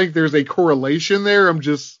don't think there's a correlation there. I'm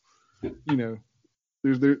just,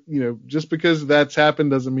 just because that's happened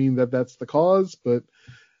doesn't mean that that's the cause. But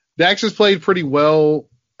Dax has played pretty well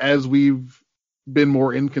as we've been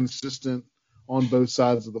more inconsistent on both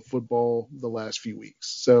sides of the football the last few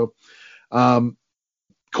weeks. So,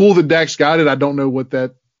 cool that Dax got it. I don't know what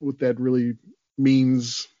that really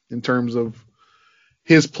means in terms of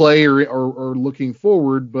his play or looking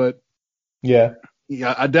forward, but yeah,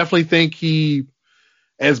 I definitely think he,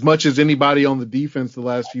 as much as anybody on the defense the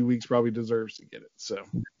last few weeks, probably deserves to get it. So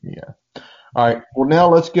yeah. All right. Well, now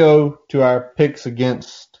let's go to our picks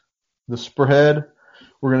against the spread.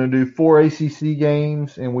 We're going to do 4 ACC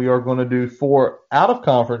games, and we are going to do 4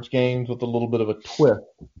 out-of-conference games with a little bit of a twist.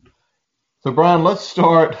 So, Brian, let's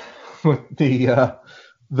start with the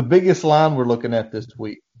biggest line we're looking at this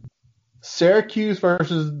week. Syracuse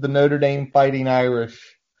versus the Notre Dame Fighting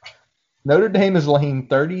Irish. Notre Dame is laying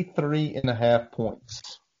 33.5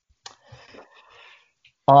 points.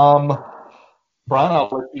 Brian, I'll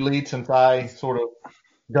let you lead since I sort of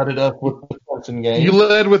gutted up with the Clemson game. You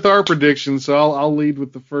led with our predictions, so I'll lead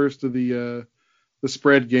with the first of the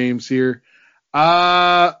spread games here.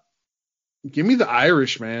 Give me the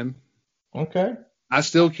Irish, man. Okay. I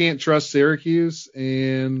still can't trust Syracuse,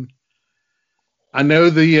 and I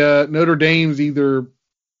know the Notre Dame's either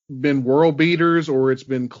been world beaters or it's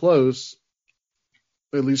been close,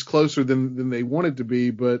 at least closer than they want it to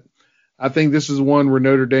be. But I think this is one where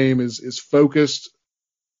Notre Dame is focused.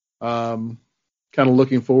 kind of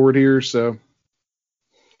looking forward here. So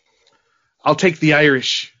I'll take the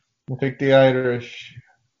Irish. We'll take the Irish.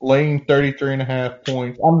 Laying 33.5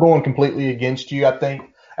 points. I'm going completely against you, I think,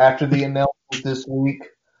 after the announcement this week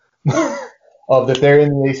of that they're in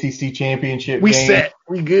the ACC championship We game. set.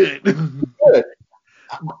 We good. Good.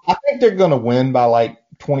 I think they're going to win by like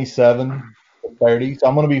 27 to 30. So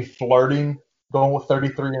I'm going to be flirting, going with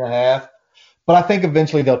 33.5. But I think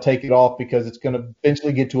eventually they'll take it off because it's going to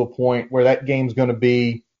eventually get to a point where that game's going to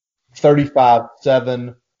be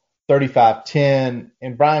 35-7, 35-10,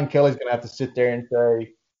 and Brian Kelly's going to have to sit there and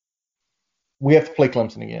say, we have to play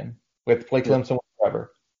Clemson again. We have to play Clemson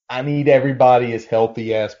forever. I need everybody as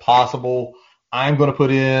healthy as possible. I'm going to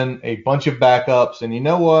put in a bunch of backups. And you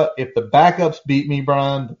know what? If the backups beat me,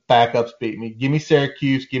 Brian, the backups beat me. Give me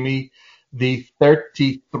Syracuse. Give me the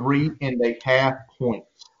 33.5 points.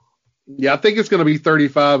 Yeah, I think it's going to be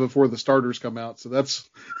 35 before the starters come out. So that's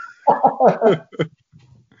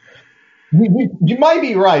you might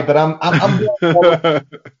be right, but I'm probably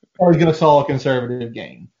going to call a conservative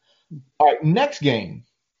game. All right, next game,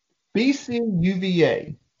 BC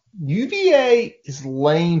UVA. UVA is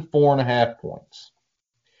laying 4.5 points.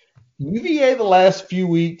 UVA the last few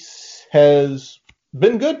weeks has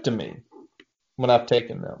been good to me when I've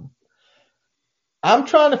taken them. I'm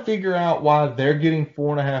trying to figure out why they're getting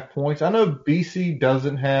 4.5 points. I know BC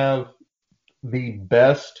doesn't have the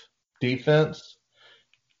best defense,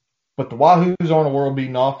 but the Wahoos aren't a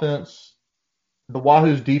world-beating offense. The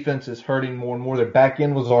Wahoos defense is hurting more and more. Their back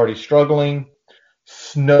end was already struggling.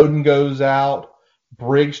 Snowden goes out.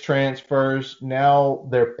 Briggs transfers. Now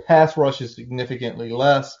their pass rush is significantly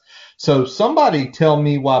less. So somebody tell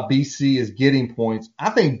me why BC is getting points. I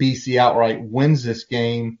think BC outright wins this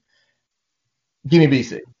game. Give me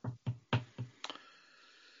BC.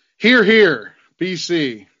 Here,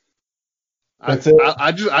 BC. That's it.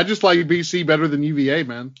 I just like BC better than UVA,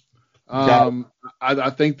 man. I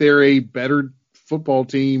think they're a better football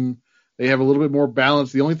team. They have a little bit more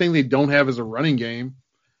balance. The only thing they don't have is a running game.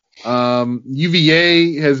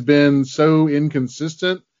 UVA has been so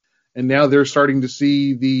inconsistent, and now they're starting to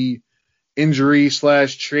see the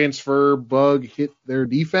injury/transfer bug hit their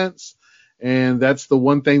defense, and that's the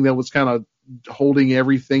one thing that was kind of holding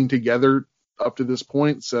everything together up to this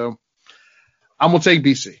point. So I'm going to take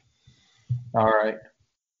BC. All right.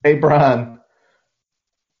 Hey, Brian,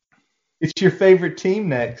 it's your favorite team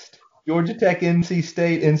next. Georgia Tech, NC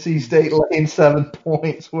State. NC State laying 7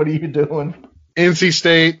 points. What are you doing? NC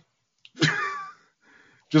State.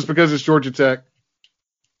 Just because it's Georgia Tech.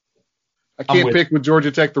 I can't pick with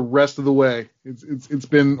Georgia Tech the rest of the way. It's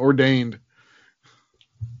been ordained.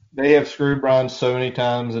 They have screwed Brian so many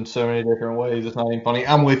times in so many different ways. It's not even funny.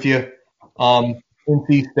 I'm with you.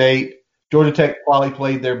 NC State. Georgia Tech probably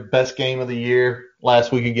played their best game of the year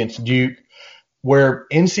last week against Duke, where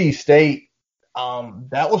NC State,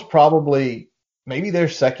 that was probably maybe their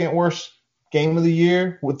second worst game of the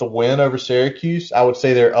year with the win over Syracuse. I would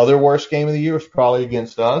say their other worst game of the year was probably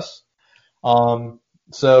against us.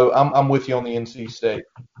 So I'm with you on the NC State.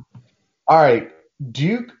 All right,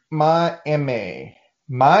 Duke, Miami.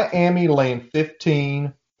 Miami laying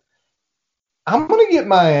 15. I'm going to get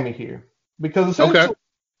Miami here because essentially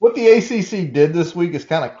what the ACC did this week is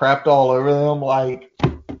kind of crapped all over them. Like,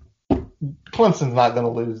 Clemson's not going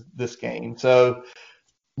to lose this game. So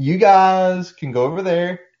you guys can go over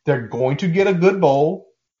there. They're going to get a good bowl.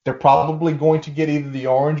 They're probably going to get either the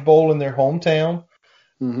Orange Bowl in their hometown,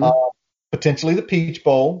 potentially the Peach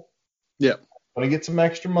Bowl. Yeah. Going to get some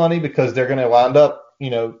extra money because they're going to wind up,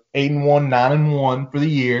 8-1, 9-1 for the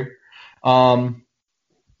year. And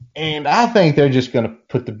I think they're just going to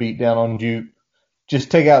put the beat down on Duke. Just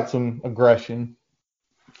take out some aggression.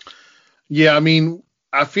 Yeah, I mean,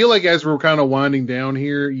 I feel like as we're kind of winding down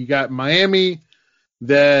here, you got Miami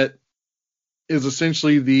that is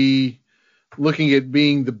essentially looking at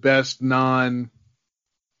being the best non-Clemson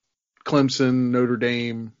Notre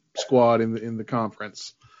Dame squad in the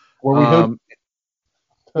conference. What's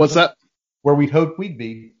that? Where we'd hoped we'd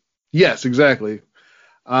be. Yes, exactly.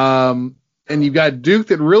 And you've got Duke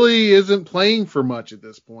that really isn't playing for much at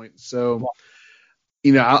this point. So,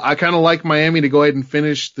 I kind of like Miami to go ahead and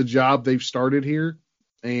finish the job they've started here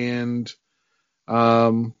and,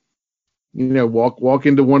 walk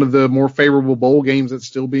into one of the more favorable bowl games that's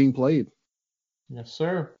still being played. Yes,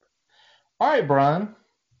 sir. All right, Brian.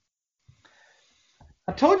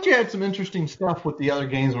 I told you I had some interesting stuff with the other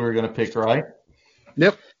games we were going to pick, right?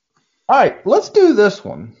 Yep. All right, let's do this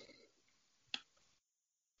one.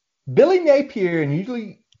 Billy Napier and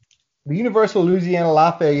usually the University of Louisiana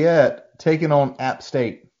Lafayette taking on App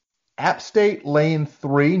State. App State laying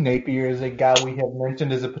 3. Napier is a guy we have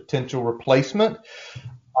mentioned as a potential replacement.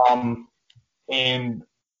 And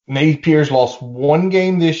Napier's lost 1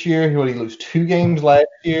 game this year. He only lose 2 games last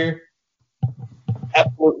year.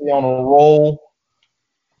 Absolutely on a roll.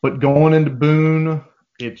 But going into Boone,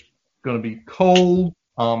 it's going to be cold.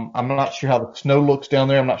 I'm not sure how the snow looks down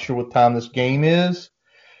there. I'm not sure what time this game is.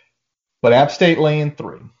 But App State laying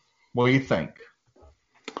 3. What do you think?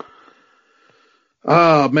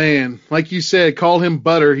 Oh, man. Like you said, call him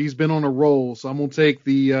Butter. He's been on a roll. So I'm going to take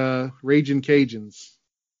the Raging Cajuns.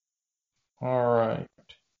 All right.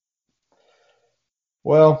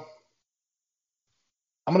 Well,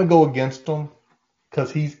 I'm going to go against him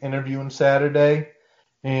because he's interviewing Saturday.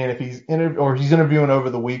 And if he's interviewing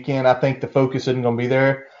over the weekend, I think the focus isn't going to be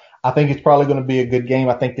there. I think it's probably going to be a good game.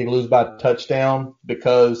 I think they lose by a touchdown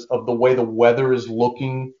because of the way the weather is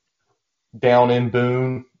looking down in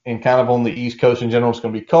Boone and kind of on the East Coast in general. It's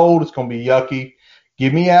going to be cold. It's going to be yucky.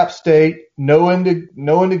 Give me App State. No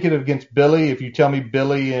indicative against Billy. If you tell me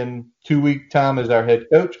Billy in 2 weeks' time is our head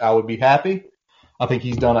coach, I would be happy. I think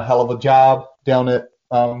he's done a hell of a job down at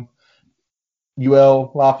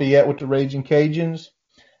UL Lafayette with the Raging Cajuns.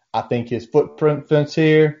 I think his footprint fits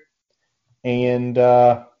here. And,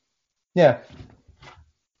 yeah.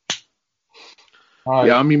 All right.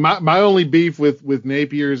 Yeah, I mean, my only beef with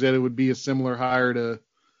Napier is that it would be a similar hire to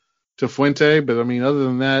Fuente. But, I mean, other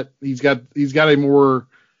than that, he's got a more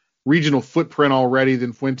regional footprint already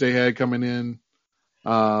than Fuente had coming in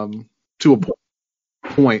to a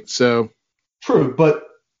point. So true, but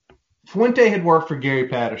Fuente had worked for Gary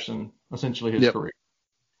Patterson essentially his career.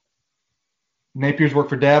 Napier's worked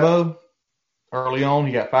for Dabo early on.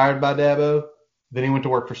 He got fired by Dabo. Then he went to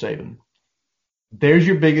work for Saban. There's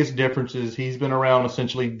your biggest differences. He's been around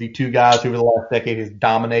essentially the 2 guys who over the last decade has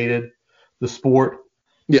dominated the sport.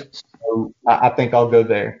 Yeah. So I think I'll go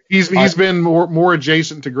there. He's been more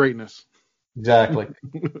adjacent to greatness. Exactly.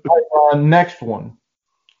 All right, next one.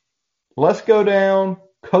 Let's go down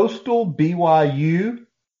Coastal BYU.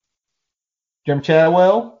 Jim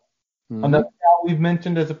Chadwell, another guy we've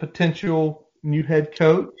mentioned as a potential new head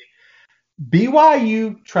coach.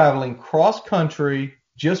 BYU traveling cross country,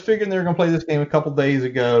 just figuring they were going to play this game a couple days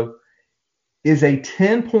ago, is a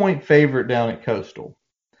 10-point favorite down at Coastal.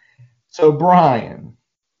 So, Brian,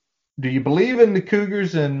 do you believe in the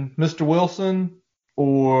Cougars and Mr. Wilson,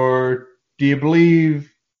 or do you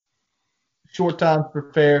believe short time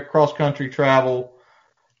for fair cross country travel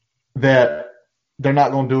that they're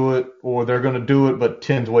not going to do it, or they're going to do it, but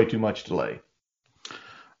 10's way too much delay?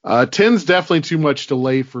 10's definitely too much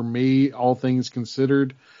delay for me, all things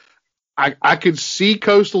considered. I could see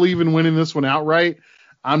Coastal even winning this one outright.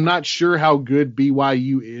 I'm not sure how good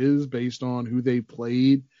BYU is based on who they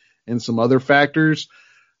played and some other factors.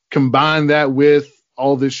 Combine that with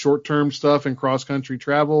all this short-term stuff and cross-country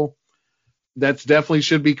travel, that's definitely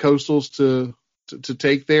should be Coastal's to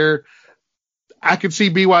take there. I could see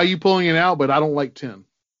BYU pulling it out, but I don't like 10.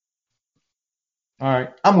 All right.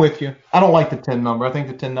 I'm with you. I don't like the 10 number. I think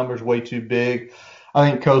the 10 number is way too big. I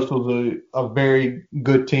think Coastal's a very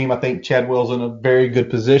good team. I think Chadwell's in a very good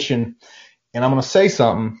position. And I'm going to say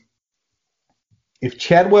something. If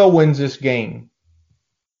Chadwell wins this game,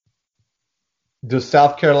 does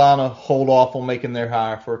South Carolina hold off on making their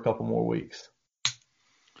hire for a couple more weeks?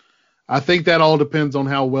 I think that all depends on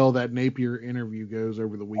how well that Napier interview goes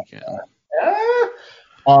over the weekend.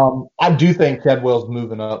 I do think Chadwell's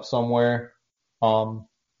moving up somewhere,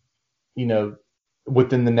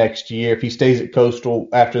 within the next year. If he stays at Coastal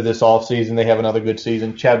after this offseason, they have another good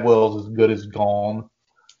season. Chadwell's as good as gone.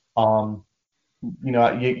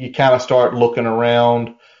 You kind of start looking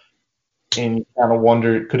around and you kind of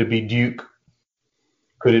wonder, could it be Duke?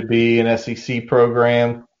 Could it be an SEC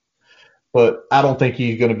program? But I don't think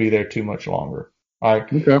he's going to be there too much longer. All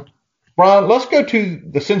right. Okay. Brian, let's go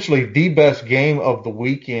to essentially the best game of the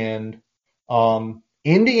weekend.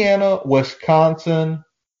 Indiana, Wisconsin.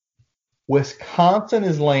 Wisconsin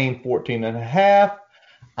is laying 14.5.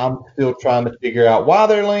 I'm still trying to figure out why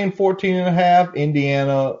they're laying 14.5.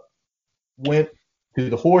 Indiana went to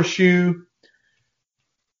the Horseshoe,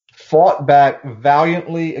 fought back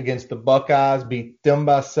valiantly against the Buckeyes, beat them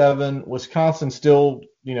by 7. Wisconsin still,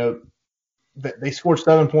 they scored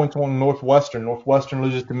 7 points on Northwestern. Northwestern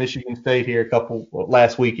loses to Michigan State here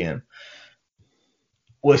last weekend.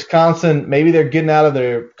 Wisconsin, maybe they're getting out of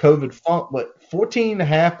their COVID funk, but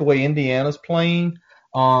 14.5 the way Indiana's playing.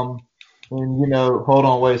 Hold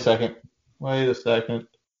on, wait a second.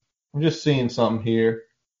 I'm just seeing something here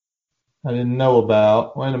I didn't know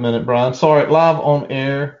about. Wait a minute, Brian. Sorry, live on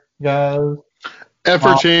air, guys.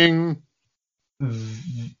 Efforting.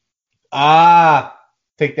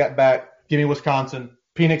 Take that back. Give me Wisconsin.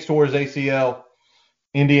 Penix tore his ACL.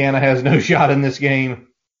 Indiana has no shot in this game.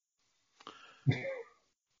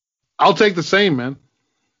 I'll take the same, man.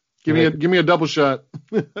 Give me a double shot.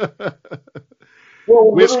 Well,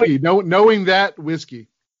 whiskey. Knowing that, whiskey.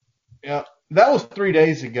 Yeah, that was 3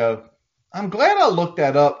 days ago. I'm glad I looked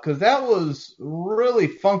that up because that was really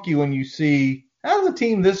funky when you see how's a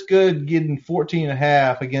team this good getting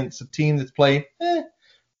 14.5 against a team that's playing.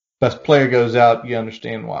 Best player goes out. You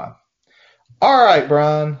understand why. All right,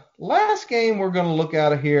 Brian. Last game we're going to look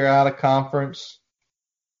out of here, out of conference.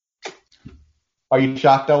 Are you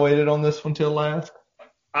shocked I waited on this one till last?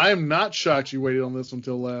 I am not shocked you waited on this one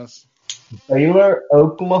till last. Baylor,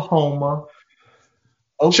 Oklahoma.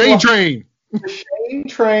 Shane Train. Shane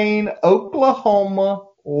Train, Oklahoma,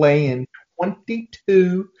 laying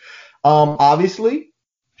 22. Obviously,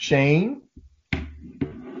 Shane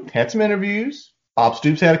had some interviews. Bob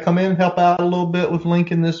Stoops had to come in and help out a little bit with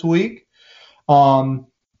Lincoln this week. What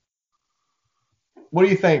do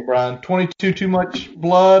you think, Brian? 22 too much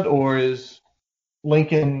blood, or is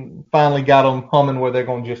Lincoln finally got them humming where they're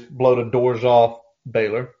going to just blow the doors off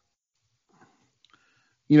Baylor?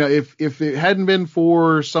 You know, if it hadn't been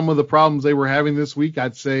for some of the problems they were having this week,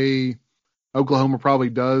 I'd say Oklahoma probably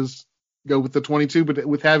does go with the 22. But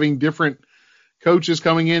with having different coaches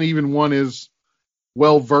coming in, even one is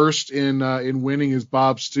well versed in winning as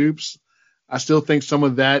Bob Stoops, I still think some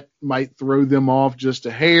of that might throw them off just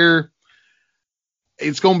a hair.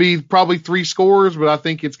 It's going to be probably 3 scores, but I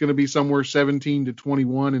think it's going to be somewhere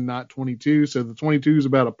 17-21 and not 22. So the 22 is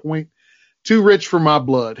about a point too rich for my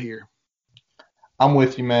blood here. I'm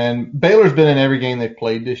with you, man. Baylor's been in every game they've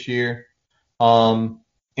played this year. And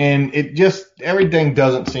it just, everything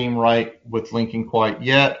doesn't seem right with Lincoln quite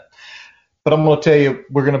yet. But I'm going to tell you,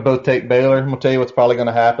 we're going to both take Baylor. I'm going to tell you what's probably going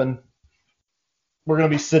to happen. We're going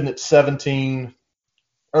to be sitting at 17,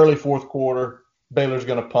 early fourth quarter. Baylor's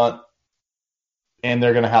going to punt, and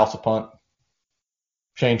they're going to house a punt.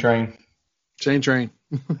 Shane Train. Shane Train.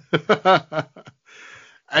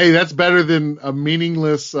 Hey, that's better than a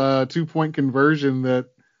meaningless 2-point conversion that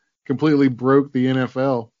completely broke the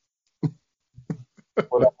NFL.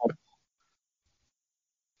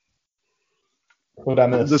 What I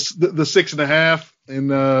missed? The 6.5 and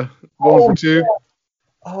going for 2.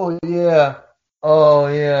 Yeah. Oh,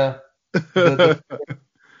 yeah.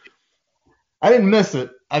 I didn't miss it.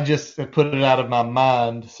 I just put it out of my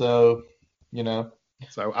mind. So, you know.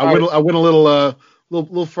 So I went a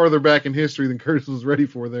little further back in history than Curtis was ready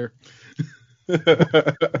for there.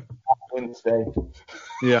 Wednesday.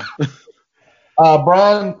 Yeah.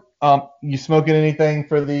 Brian, you smoking anything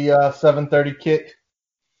for the 7:30 kick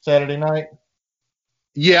Saturday night?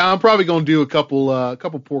 Yeah, I'm probably going to do a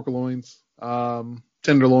couple pork loins,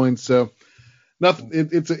 tenderloins. So nothing.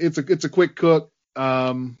 It's a quick cook.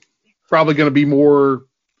 Probably going to be more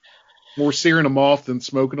searing them off than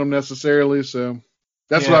smoking them necessarily. So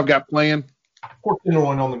that's what I've got planned. Pork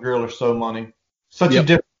tenderloin on the grill are so money. Such a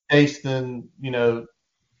different taste than,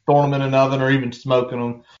 throwing them in an oven or even smoking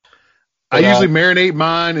them. But, I usually marinate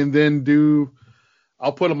mine and then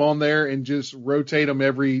I'll put them on there and just rotate them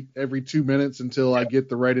every 2 minutes until I get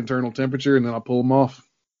the right internal temperature, and then I'll pull them off.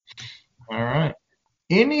 All right.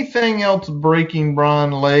 Anything else breaking,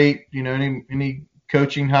 Brian, late? Any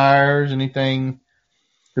coaching hires, anything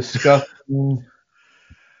disgusting?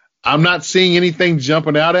 I'm not seeing anything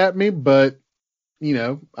jumping out at me, but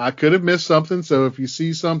I could have missed something. So if you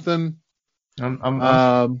see something,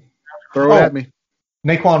 throw it at me.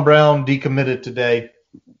 Naquan Brown decommitted today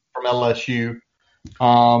from LSU.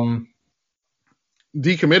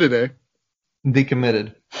 Decommitted, eh?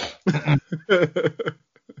 Decommitted.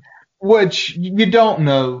 Which you don't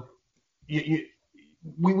know.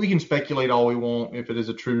 We can speculate all we want if it is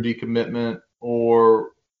a true decommitment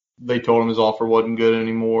or they told him his offer wasn't good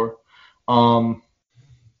anymore.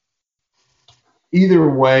 Either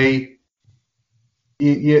way,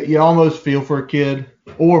 you almost feel for a kid.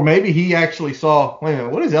 Or maybe he actually saw, wait a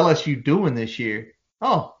minute, what is LSU doing this year?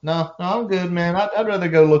 Oh, no, I'm good, man. I'd rather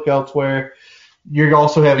go look elsewhere. You're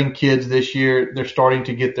also having kids this year. They're starting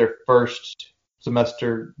to get their first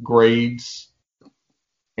semester grades.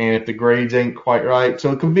 And if the grades ain't quite right,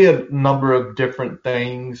 so it could be a number of different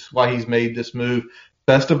things why he's made this move.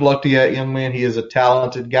 Best of luck to that young man. He is a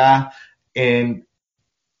talented guy. And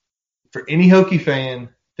for any Hokie fan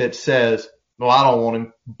that says, no, I don't want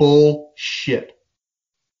him, bullshit.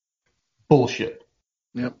 Yep.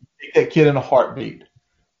 Take that kid in a heartbeat.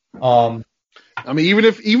 I mean, even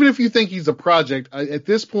if you think he's a project, at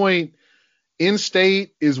this point,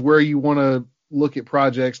 in-state is where you want to look at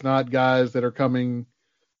projects, not guys that are coming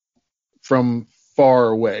from far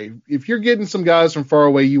away. If you're getting some guys from far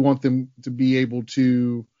away, you want them to be able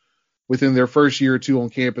to, within their first year or two on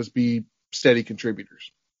campus, be steady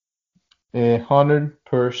contributors.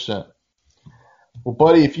 100%. Well,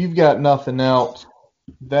 buddy, if you've got nothing else,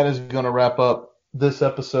 that is going to wrap up this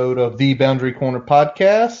episode of the Boundary Corner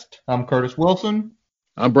Podcast. I'm Curtis Wilson.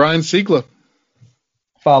 I'm Brian Siegler.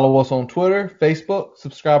 Follow us on Twitter, Facebook.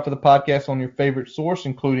 Subscribe to the podcast on your favorite source,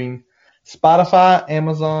 including Spotify,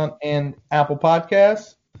 Amazon, and Apple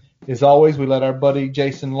Podcasts. As always, we let our buddy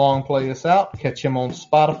Jason Long play us out. Catch him on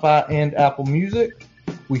Spotify and Apple Music.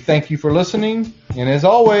 We thank you for listening. And as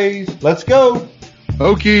always, let's go.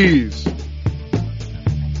 Hokies.